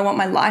become? What do I want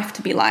my life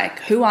to be like?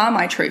 Who are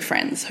my true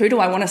friends? Who do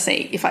I want to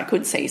see if I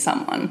could see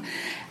someone?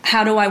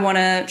 How do I want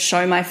to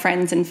show my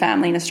friends and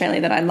family in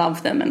Australia that I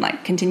love them and,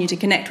 like, continue to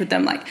connect with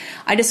them? Like,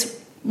 I just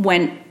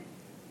went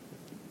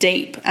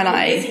deep and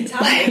and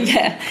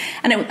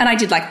I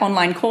did, like,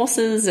 online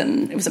courses,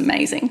 and it was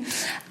amazing.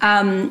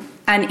 And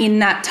in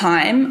that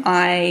time,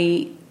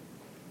 I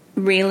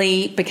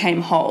really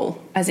became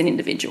whole as an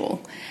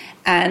individual.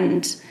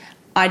 And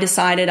I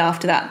decided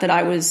after that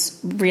I was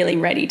really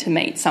ready to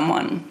meet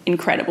someone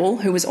incredible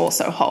who was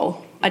also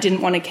whole. I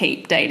didn't want to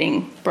keep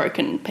dating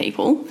broken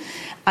people.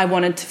 I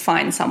wanted to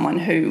find someone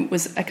who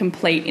was a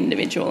complete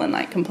individual and,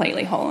 like,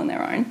 completely whole in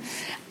their own.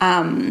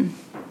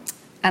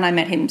 and I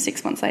met him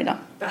 6 months later.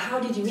 But how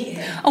did you meet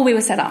him? Oh, we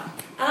were set up.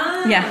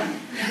 Yeah.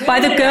 By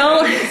the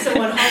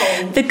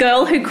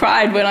girl who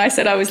cried when I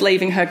said I was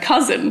leaving her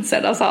cousin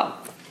set us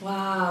up.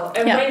 Wow.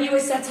 And when you were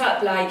set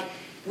up,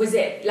 was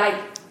it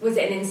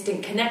an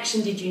instant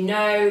connection? Did you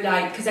know?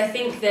 Because I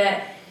think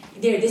that,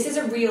 this is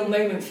a real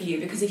moment for you,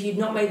 because if you'd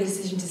not made the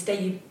decision to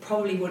stay, you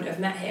probably wouldn't have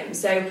met him.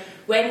 So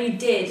when you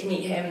did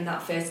meet him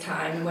that first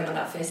time and went on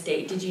that first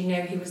date, did you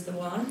know he was the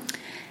one?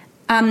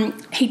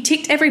 He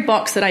ticked every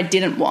box that I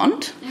didn't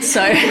want.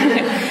 So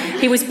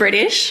he was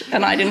British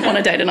and I didn't want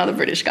to date another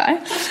British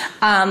guy.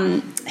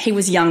 He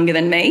was younger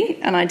than me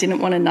and I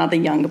didn't want another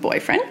younger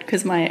boyfriend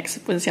because my ex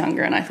was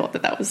younger and I thought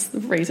that was the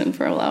reason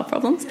for all our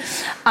problems.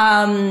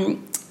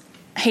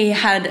 He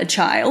had a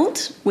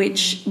child,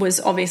 which was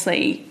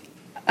obviously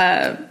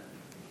a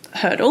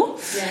hurdle.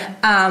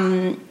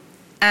 Yeah.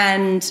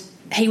 And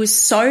he was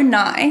so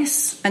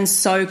nice and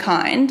so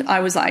kind. I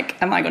was like,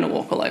 am I going to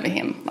walk all over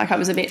him? I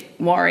was a bit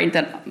worried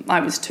that I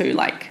was too,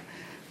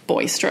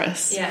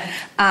 boisterous. Yeah.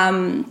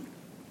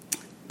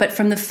 But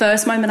from the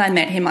first moment I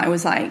met him, I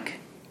was like,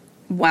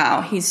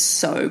 wow, he's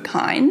so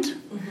kind.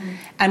 Mm-hmm.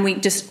 And we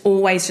just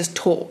always just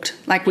talked.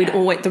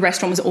 The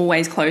restaurant was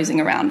always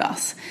closing around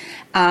us.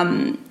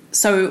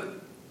 So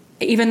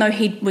even though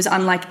he was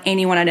unlike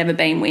anyone I'd ever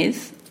been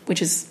with,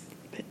 which is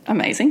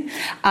amazing,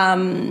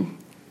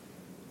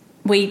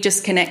 we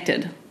just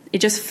connected.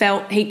 It just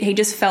felt, he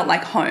just felt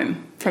like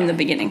home from the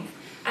beginning.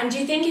 And do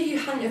you think if you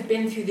hadn't have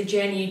been through the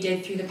journey you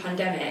did through the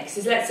pandemic,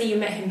 so let's say you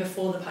met him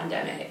before the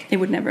pandemic. It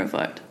would never have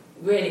worked.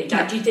 Really?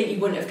 No. Do you think you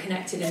wouldn't have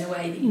connected in the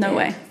way that you did? No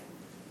way.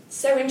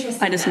 So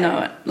interesting. I just know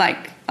it.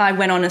 I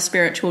went on a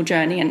spiritual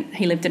journey and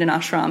he lived in an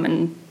ashram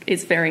and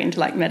is very into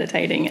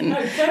meditating and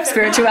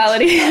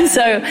spirituality. Yeah.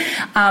 So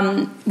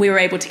we were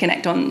able to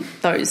connect on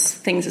those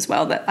things as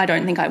well that I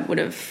don't think I would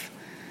have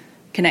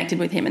connected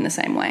with him in the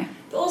same way.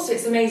 But also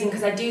it's amazing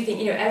because I do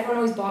think, everyone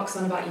always barks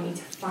on about you need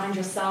to find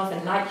yourself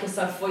and like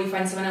yourself before you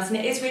find someone else. And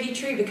it is really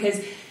true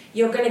because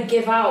you're going to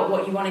give out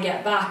what you want to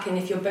get back. And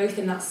if you're both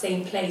in that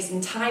same place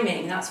and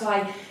timing, that's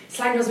why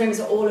Sliding Doors Moments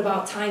are all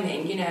about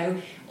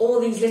timing, all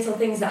these little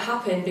things that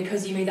happen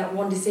because you made that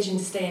one decision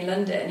to stay in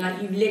London.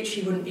 You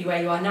literally wouldn't be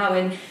where you are now.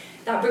 And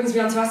that brings me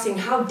on to asking,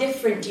 how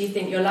different do you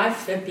think your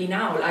life would be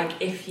now?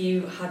 If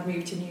you had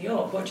moved to New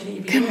York, what do you think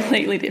you'd be doing?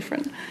 Completely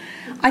different.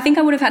 I think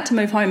I would have had to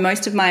move home.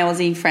 Most of my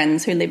Aussie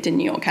friends who lived in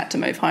New York had to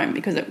move home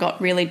because it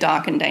got really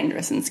dark and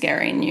dangerous and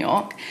scary in New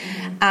York.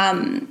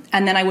 Mm-hmm.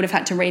 And then I would have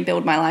had to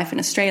rebuild my life in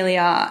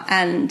Australia.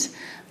 And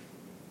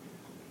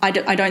I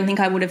don't think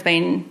I would have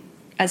been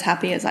as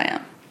happy as I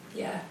am.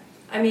 Yeah.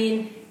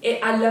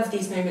 I love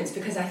these moments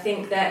because I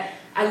think that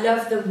I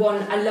love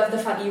the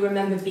fact that you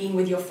remember being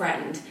with your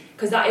friend,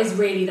 because that is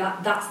really,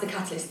 that's the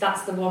catalyst,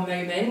 that's the one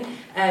moment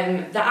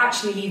that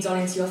actually leads on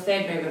into your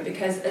third moment,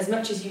 because as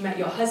much as you met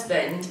your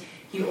husband,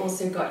 you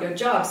also got your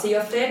job. So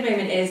your third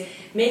moment is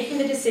making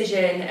the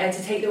decision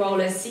to take the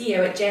role as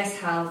CEO at JS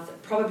Health,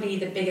 probably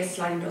the biggest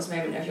sliding doors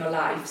moment of your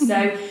life. Mm-hmm.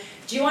 So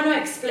do you want to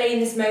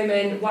explain this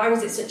moment? Why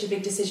was it such a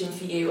big decision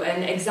for you,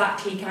 and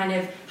exactly kind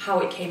of how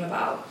it came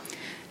about?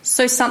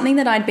 So something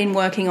that I'd been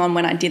working on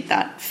when I did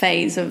that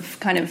phase of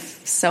kind of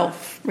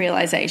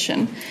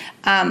self-realisation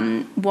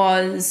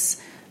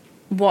was,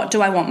 what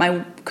do I want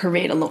my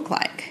career to look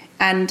like?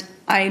 And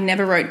I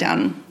never wrote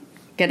down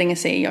getting a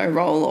CEO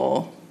role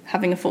or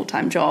having a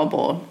full-time job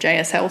or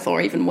JS Health or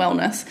even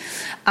wellness.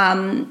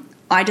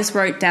 I just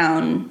wrote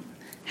down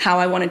how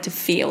I wanted to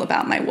feel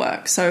about my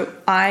work. So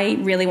I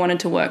really wanted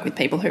to work with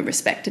people who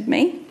respected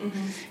me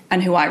mm-hmm.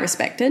 and who I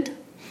respected.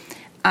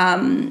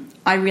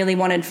 I really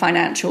wanted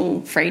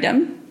financial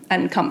freedom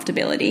and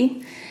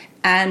comfortability,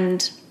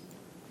 and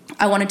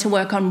I wanted to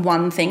work on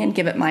one thing and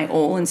give it my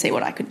all and see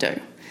what I could do.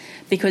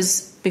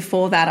 Because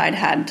before that I'd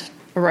had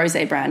a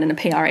rosé brand and a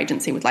PR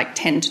agency with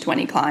 10 to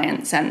 20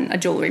 clients and a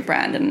jewellery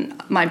brand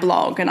and my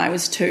blog, and I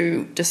was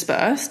too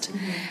dispersed.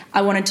 Mm-hmm.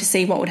 I wanted to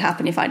see what would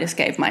happen if I just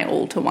gave my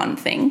all to one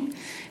thing.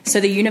 So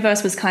the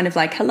universe was kind of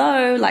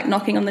hello,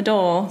 knocking on the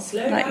door.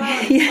 Slow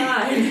down,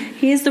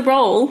 here's the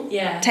role,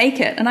 yeah. Take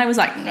it. And I was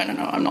like, no,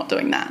 I'm not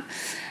doing that.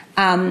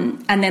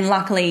 And then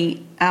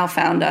luckily our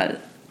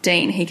founder,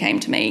 Dean, he came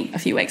to me a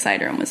few weeks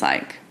later and was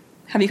like,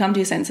 have you come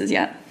to your senses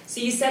yet? So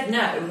you said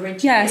no originally?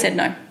 Yeah, I said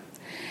no.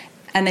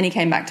 And then he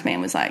came back to me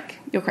and was like,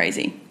 you're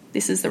crazy.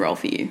 This is the role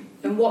for you.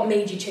 And what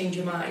made you change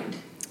your mind?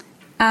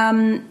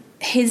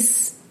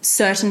 His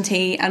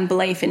certainty and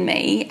belief in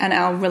me, and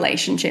our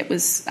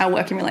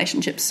working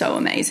relationship so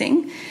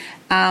amazing,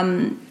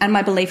 and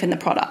my belief in the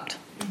product.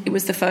 Mm-hmm. It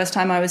was the first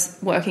time I was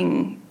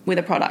working with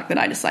a product that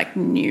I just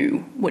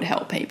knew would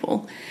help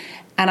people,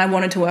 and I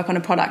wanted to work on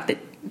a product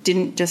that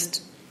didn't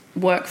just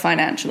work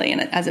financially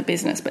and as a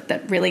business, but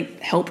that really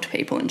helped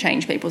people and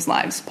changed people's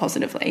lives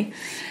positively.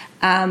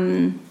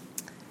 But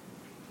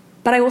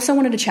I also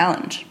wanted a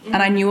challenge, mm-hmm.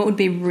 and I knew it would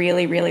be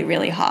really, really,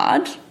 really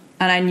hard,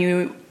 and I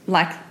knew,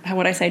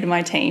 what I say to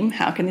my team,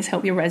 how can this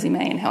help your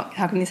resume and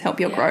how can this help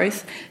your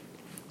growth?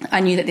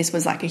 I knew that this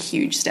was a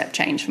huge step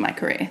change for my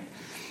career.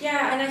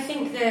 Yeah, and I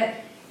think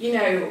that,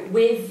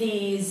 with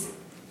these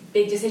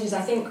big decisions.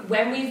 I think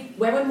when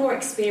we're more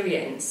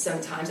experienced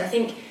sometimes, I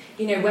think,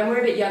 you know, when we're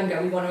a bit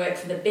younger, we want to work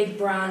for the big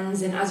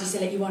brands, and as you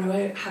say, like, you want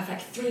to have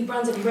like 3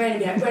 brands of your own and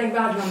be like running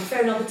around and on the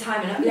phone all the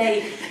time and up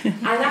late.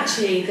 And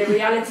actually, the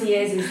reality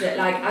is that,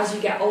 like, as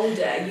you get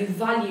older, you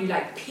value,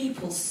 like,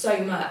 people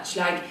so much,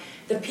 like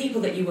the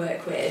people that you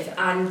work with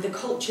and the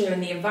culture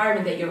and the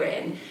environment that you're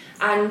in.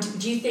 And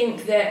do you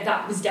think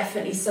that was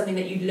definitely something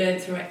that you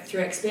learned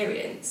through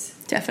experience?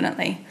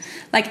 Definitely.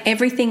 Like,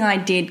 everything I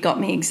did got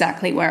me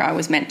exactly where I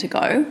was meant to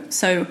go.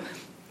 So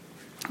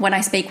when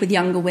I speak with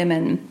younger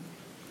women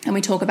and we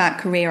talk about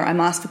career,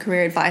 I'm asked for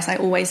career advice, I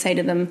always say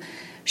to them,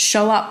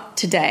 show up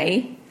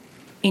today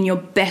in your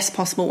best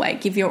possible way.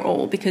 Give your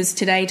all, because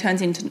today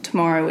turns into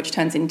tomorrow, which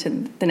turns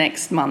into the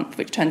next month,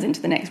 which turns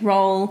into the next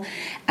role.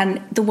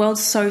 And the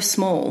world's so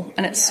small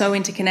and it's so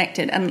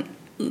interconnected. And,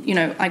 you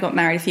know, I got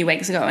married a few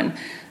weeks ago, and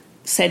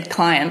said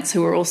clients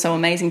who were also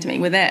amazing to me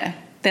were there.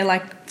 They're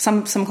like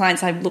some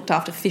clients I've looked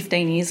after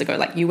 15 years ago,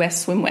 like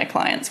US swimwear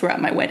clients, were at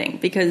my wedding,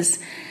 because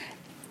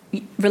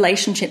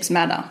relationships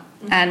matter.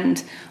 Mm-hmm.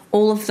 And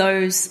all of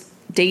those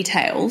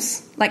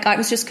details, like, I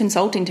was just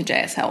consulting to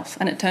JS Health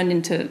and it turned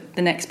into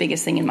the next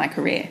biggest thing in my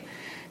career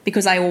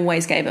because I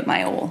always gave it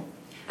my all.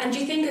 And do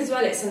you think as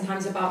well it's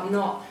sometimes about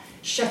not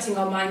shutting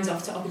our minds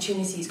off to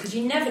opportunities, because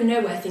you never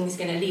know where things are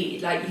going to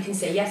lead? Like, you can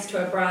say yes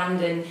to a brand,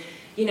 and,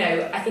 you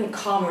know, I think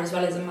karma as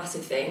well is a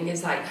massive thing.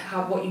 Is like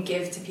how what you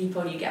give to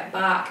people you get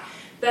back.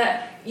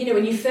 But, you know,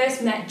 when you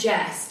first met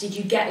Jess, did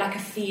you get like a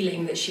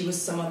feeling that she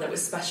was someone that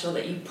was special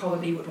that you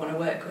probably would want to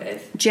work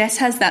with? Jess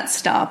has that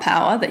star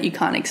power that you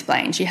can't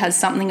explain. She has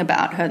something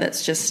about her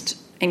that's just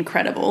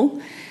incredible.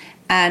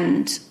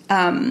 And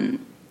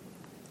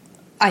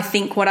I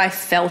think what I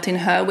felt in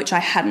her, which I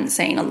hadn't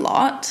seen a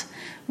lot,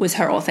 was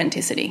her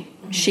authenticity.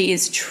 Mm-hmm. She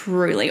is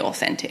truly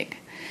authentic.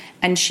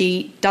 And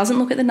she doesn't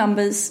look at the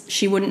numbers.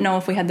 She wouldn't know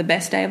if we had the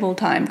best day of all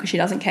time because she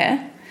doesn't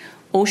care.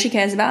 All she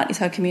cares about is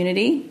her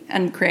community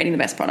and creating the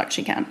best product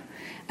she can.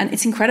 And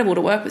it's incredible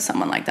to work with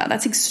someone like that.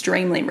 That's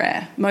extremely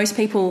rare. Most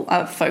people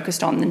are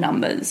focused on the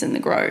numbers and the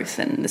growth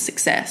and the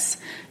success.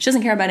 She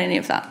doesn't care about any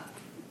of that.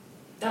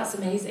 That's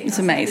amazing. It's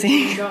amazing.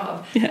 A good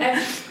job.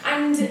 Yeah.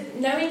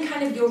 And knowing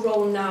kind of your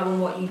role now and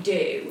what you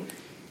do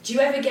you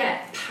ever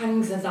get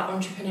pangs of that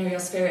entrepreneurial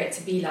spirit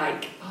to be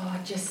like, oh,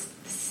 just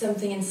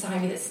something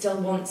inside me that still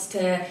wants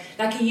to,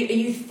 like, are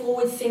you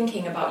forward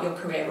thinking about your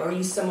career, or are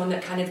you someone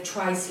that kind of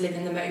tries to live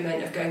in the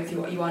moment of going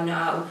through what you are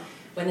now?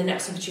 When the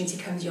next opportunity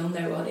comes, you'll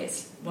know what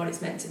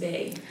it's meant to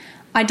be.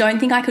 I don't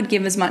think I could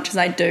give as much as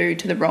I do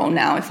to the role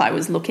now if I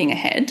was looking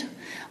ahead.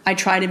 I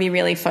try to be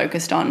really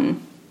focused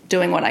on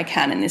doing what I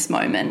can in this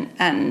moment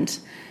and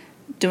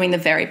doing the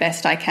very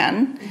best I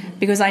can,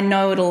 because I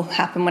know it'll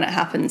happen when it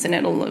happens and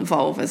it'll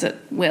evolve as it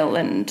will.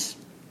 And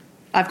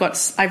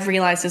I've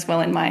realised as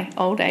well in my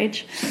old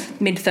age,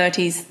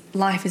 mid-30s,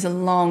 life is a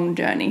long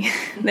journey.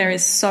 There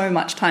is so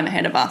much time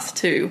ahead of us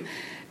to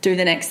do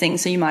the next thing,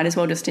 so you might as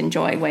well just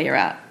enjoy where you're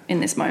at in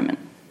this moment.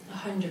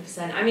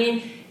 100%. I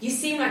mean, you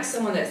seem like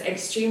someone that's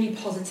extremely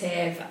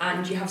positive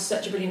and you have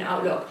such a brilliant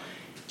outlook.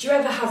 Do you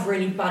ever have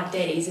really bad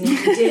days? And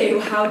if you do,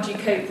 how do you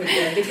cope with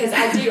them? Because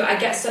I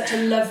get such a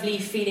lovely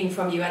feeling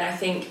from you, and I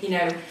think, you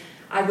know,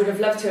 I would have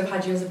loved to have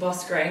had you as a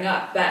boss growing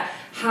up, but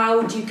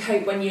how do you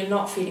cope when you're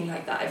not feeling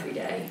like that every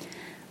day?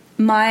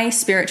 My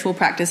spiritual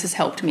practice has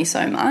helped me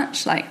so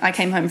much. Like, I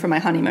came home from my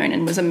honeymoon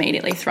and was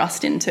immediately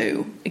thrust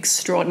into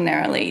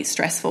extraordinarily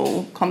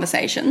stressful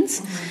conversations.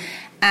 Mm-hmm.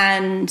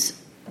 And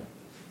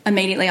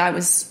immediately I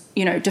was,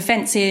 you know,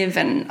 defensive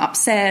and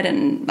upset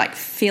and like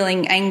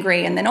feeling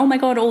angry, and then, oh my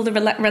God, all the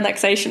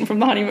relaxation from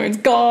the honeymoon's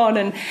gone.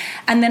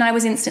 And then I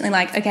was instantly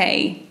like,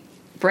 okay,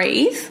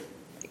 breathe,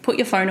 put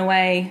your phone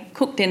away,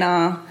 cook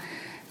dinner,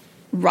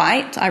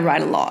 write. I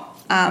write a lot.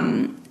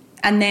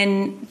 And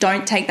then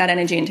don't take that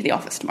energy into the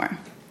office tomorrow.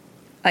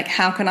 Like,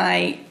 how can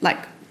I like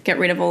get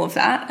rid of all of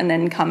that and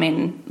then come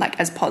in like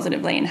as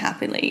positively and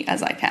happily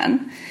as I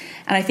can?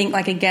 And I think,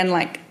 like, again,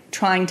 like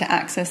trying to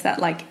access that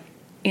like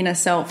inner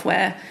self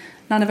where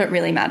none of it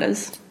really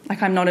matters.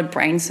 Like, I'm not a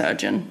brain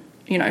surgeon,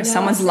 you know,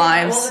 someone's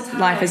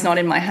life is not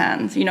in my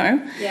hands, you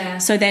know? Yeah.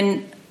 So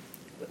then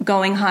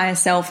going higher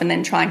self and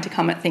then trying to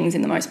come at things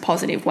in the most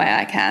positive way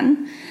I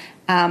can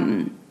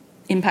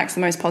impacts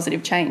the most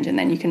positive change, and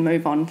then you can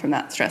move on from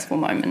that stressful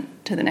moment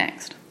to the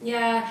next.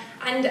 Yeah,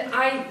 and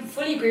I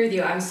fully agree with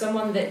you. I'm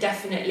someone that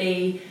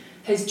definitely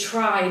has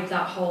tried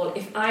that whole,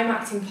 if I'm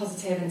acting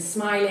positive and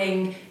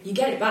smiling, you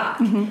get it back.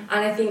 Mm-hmm. And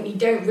I think you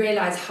don't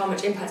realise how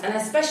much impact, and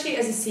especially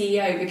as a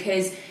CEO,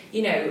 because,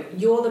 you know,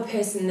 you're the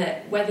person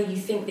that, whether you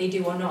think they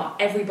do or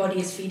not, everybody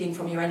is feeding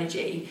from your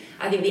energy.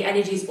 I think the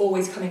energy is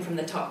always coming from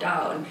the top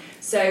down.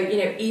 So, you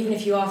know, even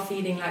if you are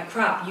feeling like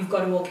crap, you've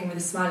got to walk in with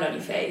a smile on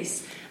your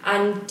face.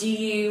 And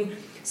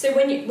so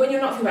when you're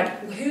not feeling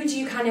bad, who do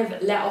you kind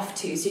of let off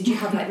to? So do you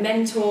have like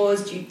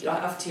mentors? Do you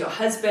let off to your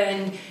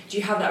husband? Do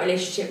you have that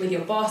relationship with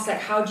your boss? Like,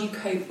 how do you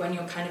cope when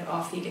you're kind of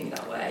are feeling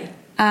that way?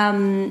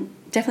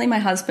 Definitely my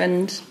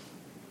husband,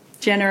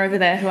 Jenna over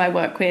there, who I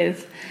work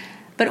with.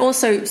 But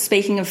also,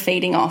 speaking of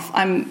feeding off,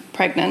 I'm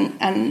pregnant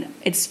and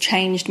it's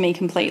changed me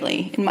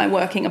completely in my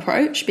working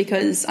approach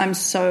because I'm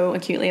so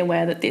acutely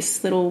aware that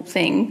this little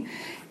thing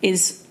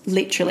is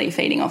literally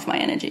feeding off my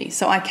energy.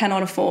 So I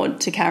cannot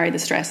afford to carry the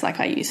stress like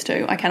I used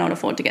to. I cannot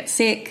afford to get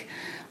sick.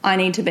 I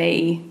need to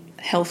be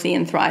healthy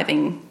and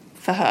thriving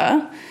for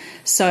her.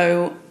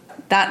 So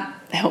that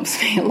helps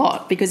me a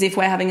lot because if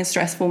we're having a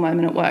stressful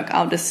moment at work,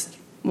 I'll just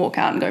walk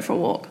out and go for a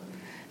walk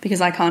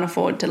because I can't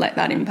afford to let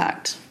that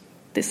impact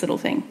this little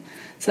thing.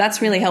 So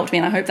that's really helped me,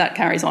 and I hope that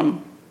carries on.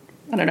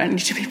 I don't need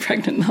to be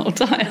pregnant the whole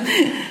time.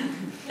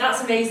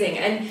 That's amazing.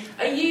 And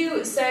are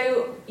you,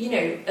 so,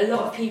 a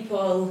lot of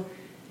people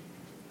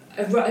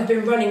have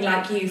been running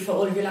like you for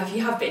all of your life.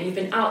 You've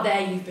been out there,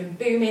 you've been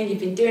booming,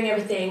 you've been doing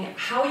everything.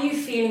 How are you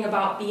feeling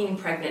about being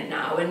pregnant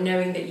now and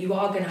knowing that you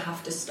are going to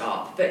have to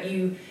stop? But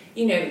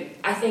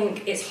I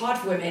think it's hard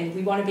for women.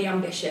 We want to be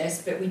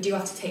ambitious, but we do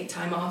have to take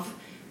time off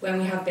when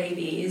we have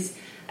babies.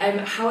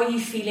 How are you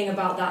feeling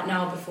about that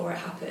now before it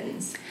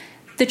happens?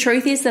 The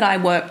truth is that I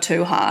worked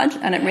too hard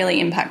and it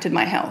really impacted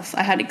my health.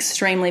 I had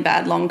extremely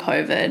bad long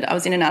COVID. I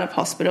was in and out of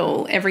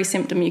hospital. Every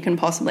symptom you can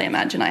possibly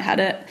imagine, I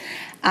had it.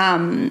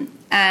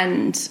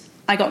 And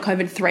I got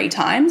COVID 3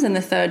 times, and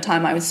the third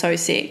time I was so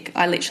sick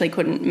I literally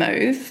couldn't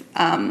move.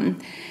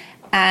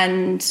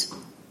 And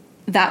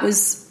that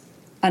was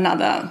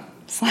another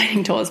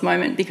sliding doors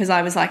moment because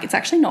I was like, it's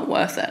actually not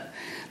worth it.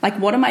 Like,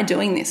 what am I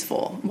doing this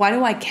for? Why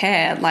do I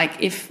care?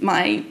 Like, if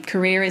my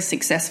career is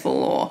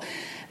successful, or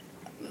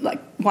like,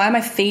 why am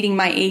I feeding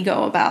my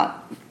ego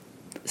about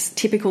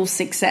typical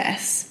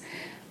success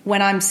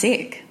when I'm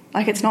sick?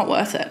 Like, it's not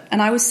worth it.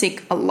 And I was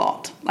sick a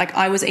lot. Like,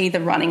 I was either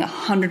running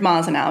 100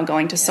 miles an hour,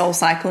 going to Soul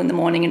Cycle in the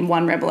morning and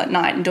One Rebel at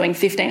night and doing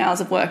 15 hours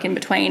of work in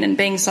between and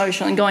being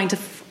social and going to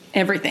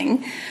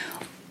everything,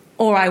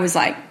 or I was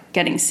like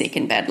getting sick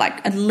in bed.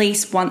 Like, at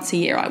least once a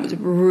year I was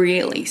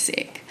really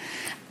sick.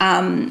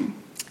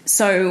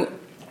 So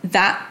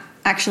that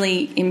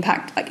actually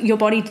like, your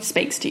body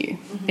speaks to you.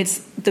 Mm-hmm. It's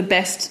the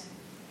best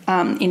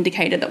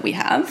indicator that we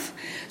have.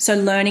 So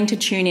learning to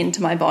tune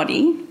into my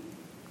body,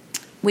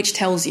 which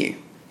tells you,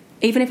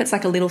 even if it's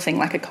like a little thing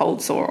like a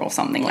cold sore or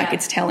something, like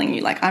it's telling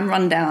you, like, I'm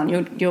run down,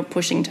 you're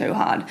pushing too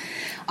hard.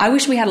 I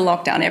wish we had a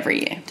lockdown every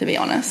year, to be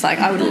honest. Like,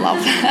 I would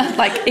love that.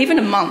 Like, even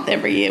a month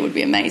every year would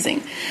be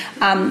amazing.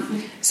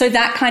 So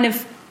that kind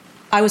of,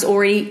 I was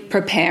already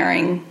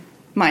preparing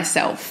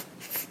myself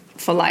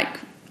for like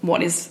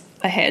what is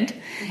ahead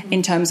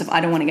in terms of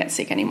I don't want to get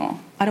sick anymore.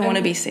 I don't want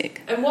to be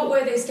sick. And what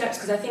were those steps?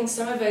 Because I think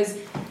some of us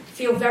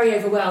feel very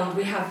overwhelmed.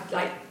 We have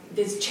like,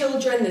 there's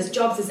children, there's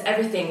jobs, there's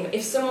everything.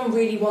 If someone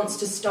really wants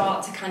to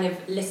start to kind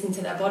of listen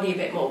to their body a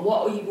bit more,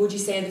 what would you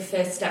say are the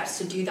first steps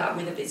to do that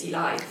with a busy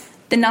life?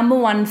 The number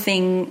one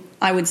thing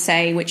I would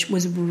say, which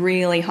was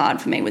really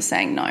hard for me, was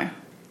saying no.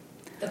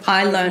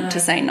 I learned to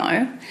say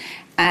no,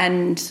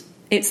 and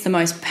it's the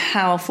most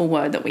powerful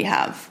word that we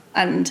have.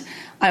 And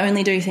I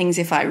only do things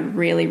if I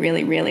really,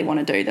 really, really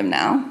want to do them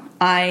now.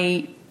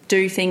 I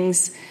do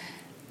things,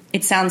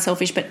 it sounds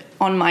selfish, but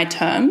on my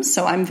terms.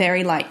 So I'm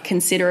very like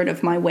considerate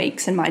of my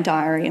weeks and my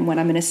diary and when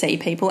I'm going to see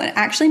people. And it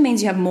actually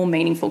means you have more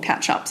meaningful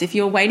catch-ups. If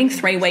you're waiting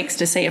 3 weeks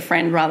to see a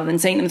friend rather than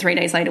seeing them 3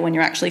 days later when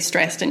you're actually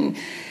stressed, and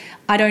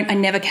I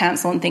never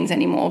cancel on things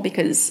anymore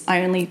because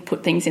I only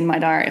put things in my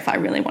diary if I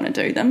really want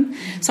to do them.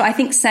 So I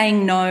think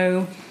saying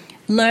no,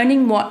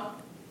 learning what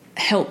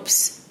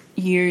helps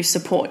you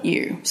support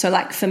you. So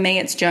like for me,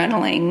 it's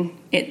journaling,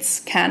 it's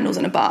candles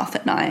and a bath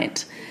at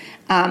night.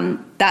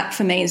 That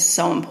for me is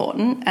so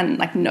important, and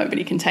like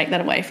nobody can take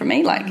that away from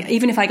me. Like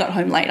even if I got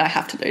home late, I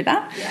have to do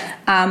that.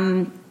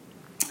 Yeah.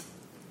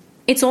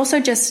 It's also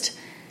just,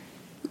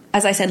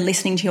 as I said,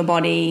 listening to your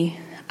body,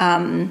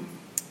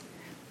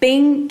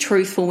 being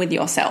truthful with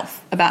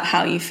yourself about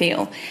how you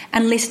feel,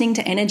 and listening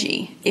to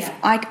energy. If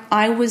I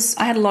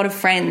had a lot of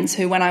friends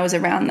who, when I was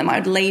around them, I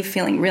would leave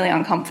feeling really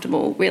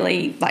uncomfortable,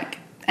 really like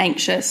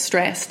anxious,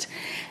 stressed,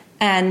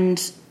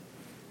 and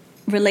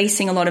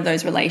releasing a lot of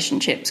those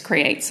relationships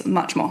creates a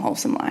much more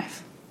wholesome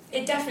life.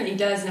 It definitely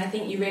does, and I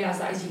think you realise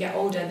that as you get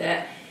older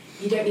that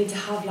you don't need to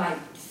have like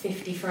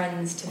 50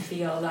 friends to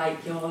feel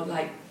like you're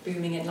like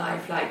booming in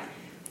life. Like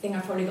I think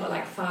I've probably got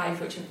like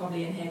 5, which are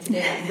probably in here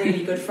today, like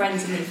really good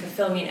friends and they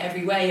fulfill me in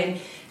every way, and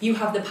you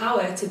have the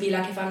power to be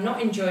like, if I'm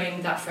not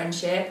enjoying that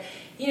friendship,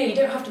 you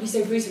don't have to be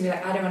so brutal and be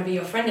like, I don't want to be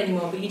your friend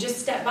anymore, but you just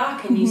step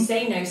back and you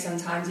say no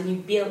sometimes, and you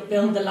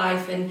build the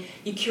life and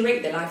you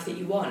curate the life that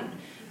you want.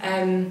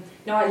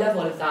 No, I love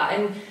all of that.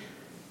 And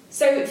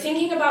so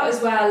thinking about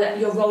as well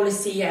your role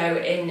as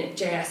CEO in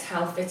JS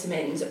Health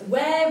Vitamins,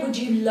 where would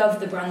you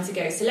love the brand to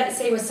go? So let's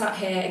say we're sat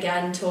here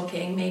again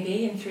talking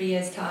maybe in 3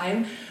 years'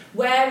 time.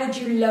 Where would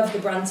you love the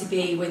brand to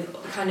be with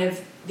kind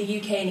of the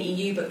UK and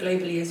EU, but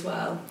globally as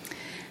well?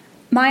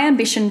 My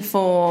ambition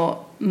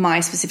for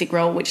my specific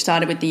role, which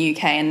started with the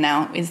UK and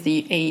now is the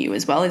EU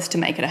as well, is to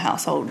make it a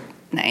household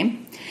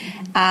name.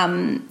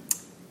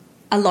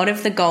 A lot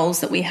of the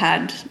goals that we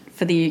had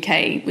for the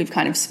UK, we've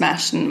kind of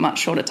smashed in a much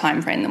shorter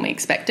time frame than we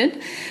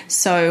expected.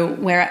 So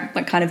we're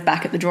kind of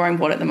back at the drawing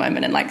board at the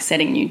moment and like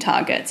setting new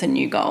targets and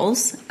new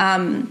goals.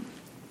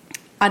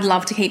 I'd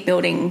love to keep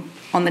building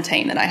on the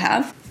team that I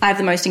have. I have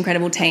the most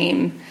incredible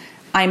team.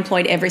 I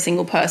employed every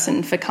single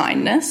person for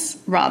kindness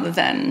rather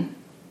than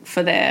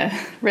for their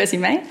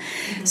resume.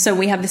 Mm-hmm. So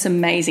we have this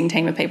amazing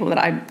team of people that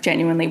I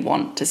genuinely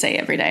want to see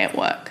every day at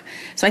work.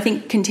 So I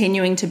think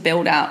continuing to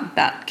build out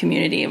that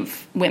community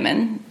of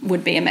women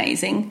would be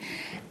amazing.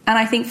 And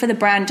I think for the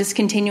brand, just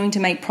continuing to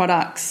make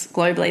products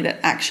globally that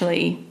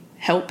actually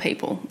help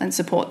people and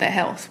support their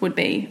health would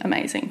be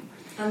amazing.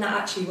 And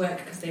that actually work,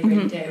 because they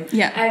really do.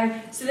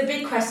 Yeah. So the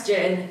big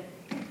question,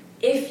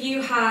 if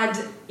you had,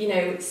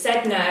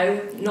 said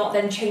no, not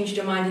then changed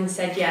your mind and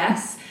said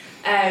yes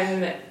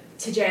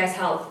to JS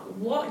Health,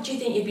 what do you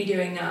think you'd be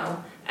doing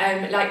now?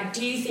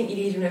 Do you think you'd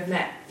even have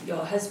met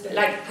your husband?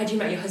 Had you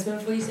met your husband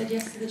before you said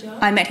yes to the job?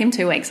 I met him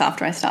 2 weeks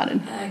after I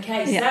started.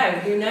 Okay, so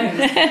who knows?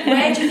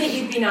 Where do you think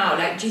you'd be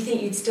now? Do you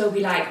think you'd still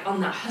be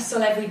on that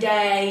hustle every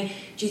day?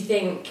 Do you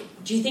think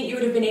you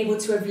would have been able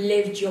to have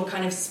lived your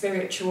kind of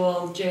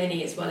spiritual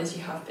journey as well as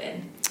you have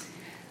been?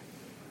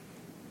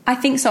 I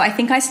think so. I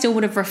think I still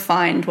would have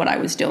refined what I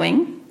was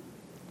doing.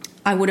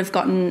 I would have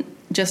gotten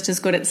just as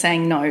good at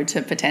saying no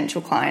to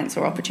potential clients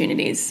or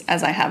opportunities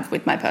as I have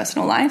with my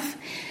personal life.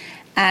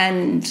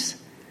 And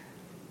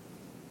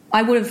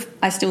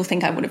I still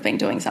think I would have been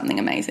doing something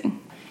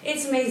amazing.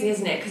 It's amazing,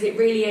 isn't it? Because it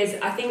really is.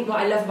 I think what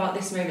I love about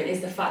this moment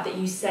is the fact that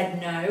you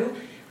said no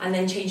and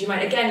then changed your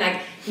mind.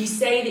 Again, you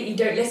say that you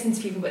don't listen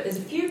to people, but there's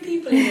a few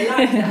people in your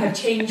life that have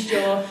changed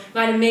your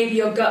mind, and maybe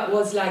your gut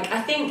was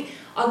I think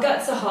our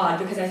guts are hard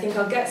because I think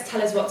our guts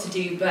tell us what to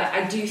do, but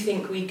I do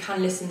think we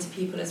can listen to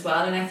people as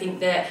well. And I think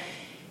that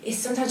it's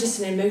sometimes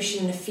just an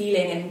emotion and a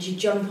feeling, and you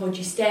jump or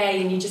you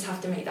stay, and you just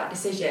have to make that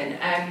decision.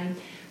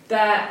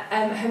 But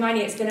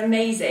Hermione, it's been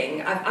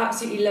amazing. I've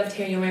absolutely loved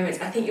hearing your moments.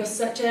 I think you're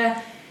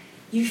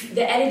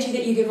the energy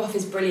that you give off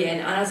is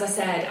brilliant. And as I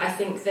said, I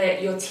think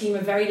that your team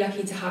are very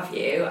lucky to have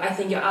you. I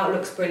think your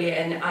outlook's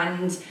brilliant.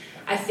 And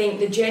I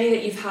think the journey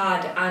that you've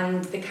had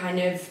and the kind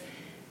of,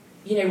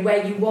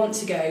 where you want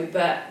to go,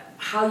 but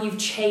how you've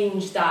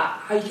changed that,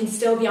 how you can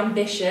still be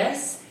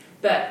ambitious,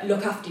 but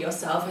look after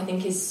yourself, I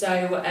think is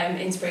so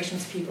inspirational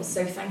to people.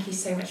 So thank you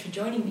so much for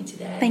joining me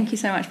today. Thank you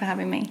so much for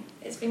having me.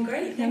 It's been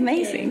great.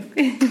 Amazing.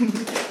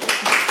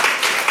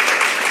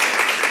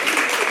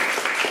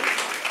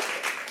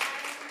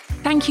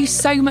 Thank you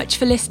so much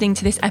for listening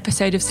to this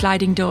episode of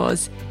Sliding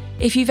Doors.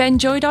 If you've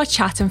enjoyed our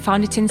chat and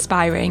found it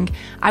inspiring,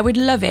 I would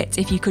love it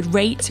if you could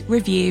rate,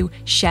 review,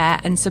 share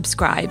and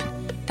subscribe.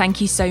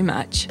 Thank you so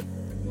much.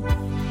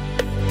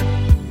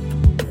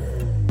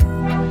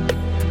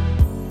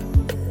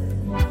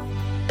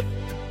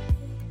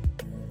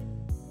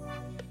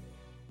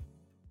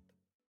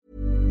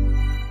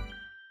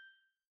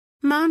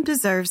 Mom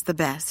deserves the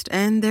best,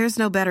 and there's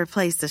no better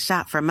place to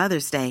shop for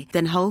Mother's Day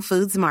than Whole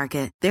Foods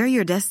Market. They're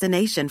your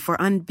destination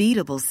for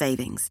unbeatable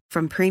savings,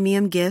 from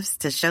premium gifts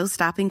to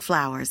show-stopping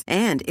flowers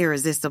and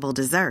irresistible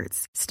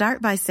desserts.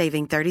 Start by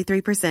saving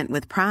 33%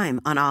 with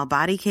Prime on all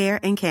body care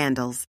and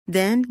candles.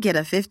 Then get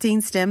a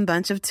 15-stem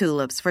bunch of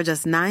tulips for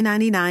just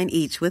 $9.99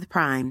 each with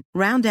Prime.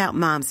 Round out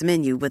Mom's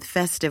menu with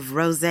festive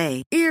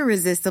rosé,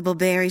 irresistible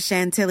berry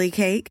chantilly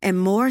cake, and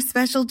more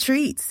special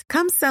treats.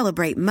 Come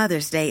celebrate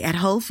Mother's Day at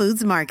Whole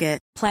Foods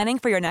Market. Planning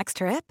for your next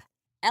trip?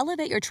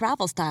 Elevate your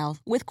travel style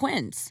with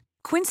Quince.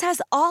 Quince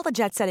has all the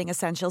jet-setting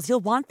essentials you'll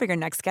want for your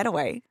next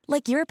getaway,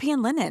 like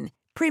European linen,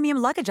 premium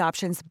luggage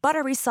options,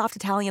 buttery soft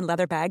Italian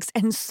leather bags,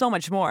 and so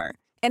much more.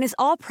 And is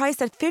all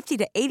priced at 50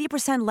 to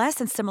 80% less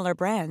than similar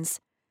brands.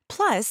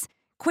 Plus,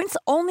 Quince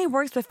only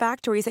works with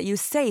factories that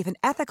use safe and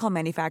ethical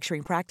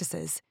manufacturing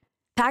practices.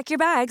 Pack your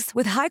bags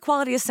with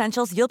high-quality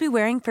essentials you'll be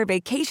wearing for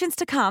vacations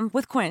to come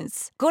with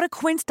Quince. Go to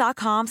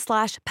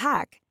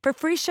quince.com/pack for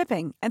free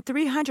shipping and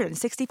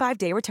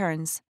 365-day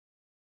returns.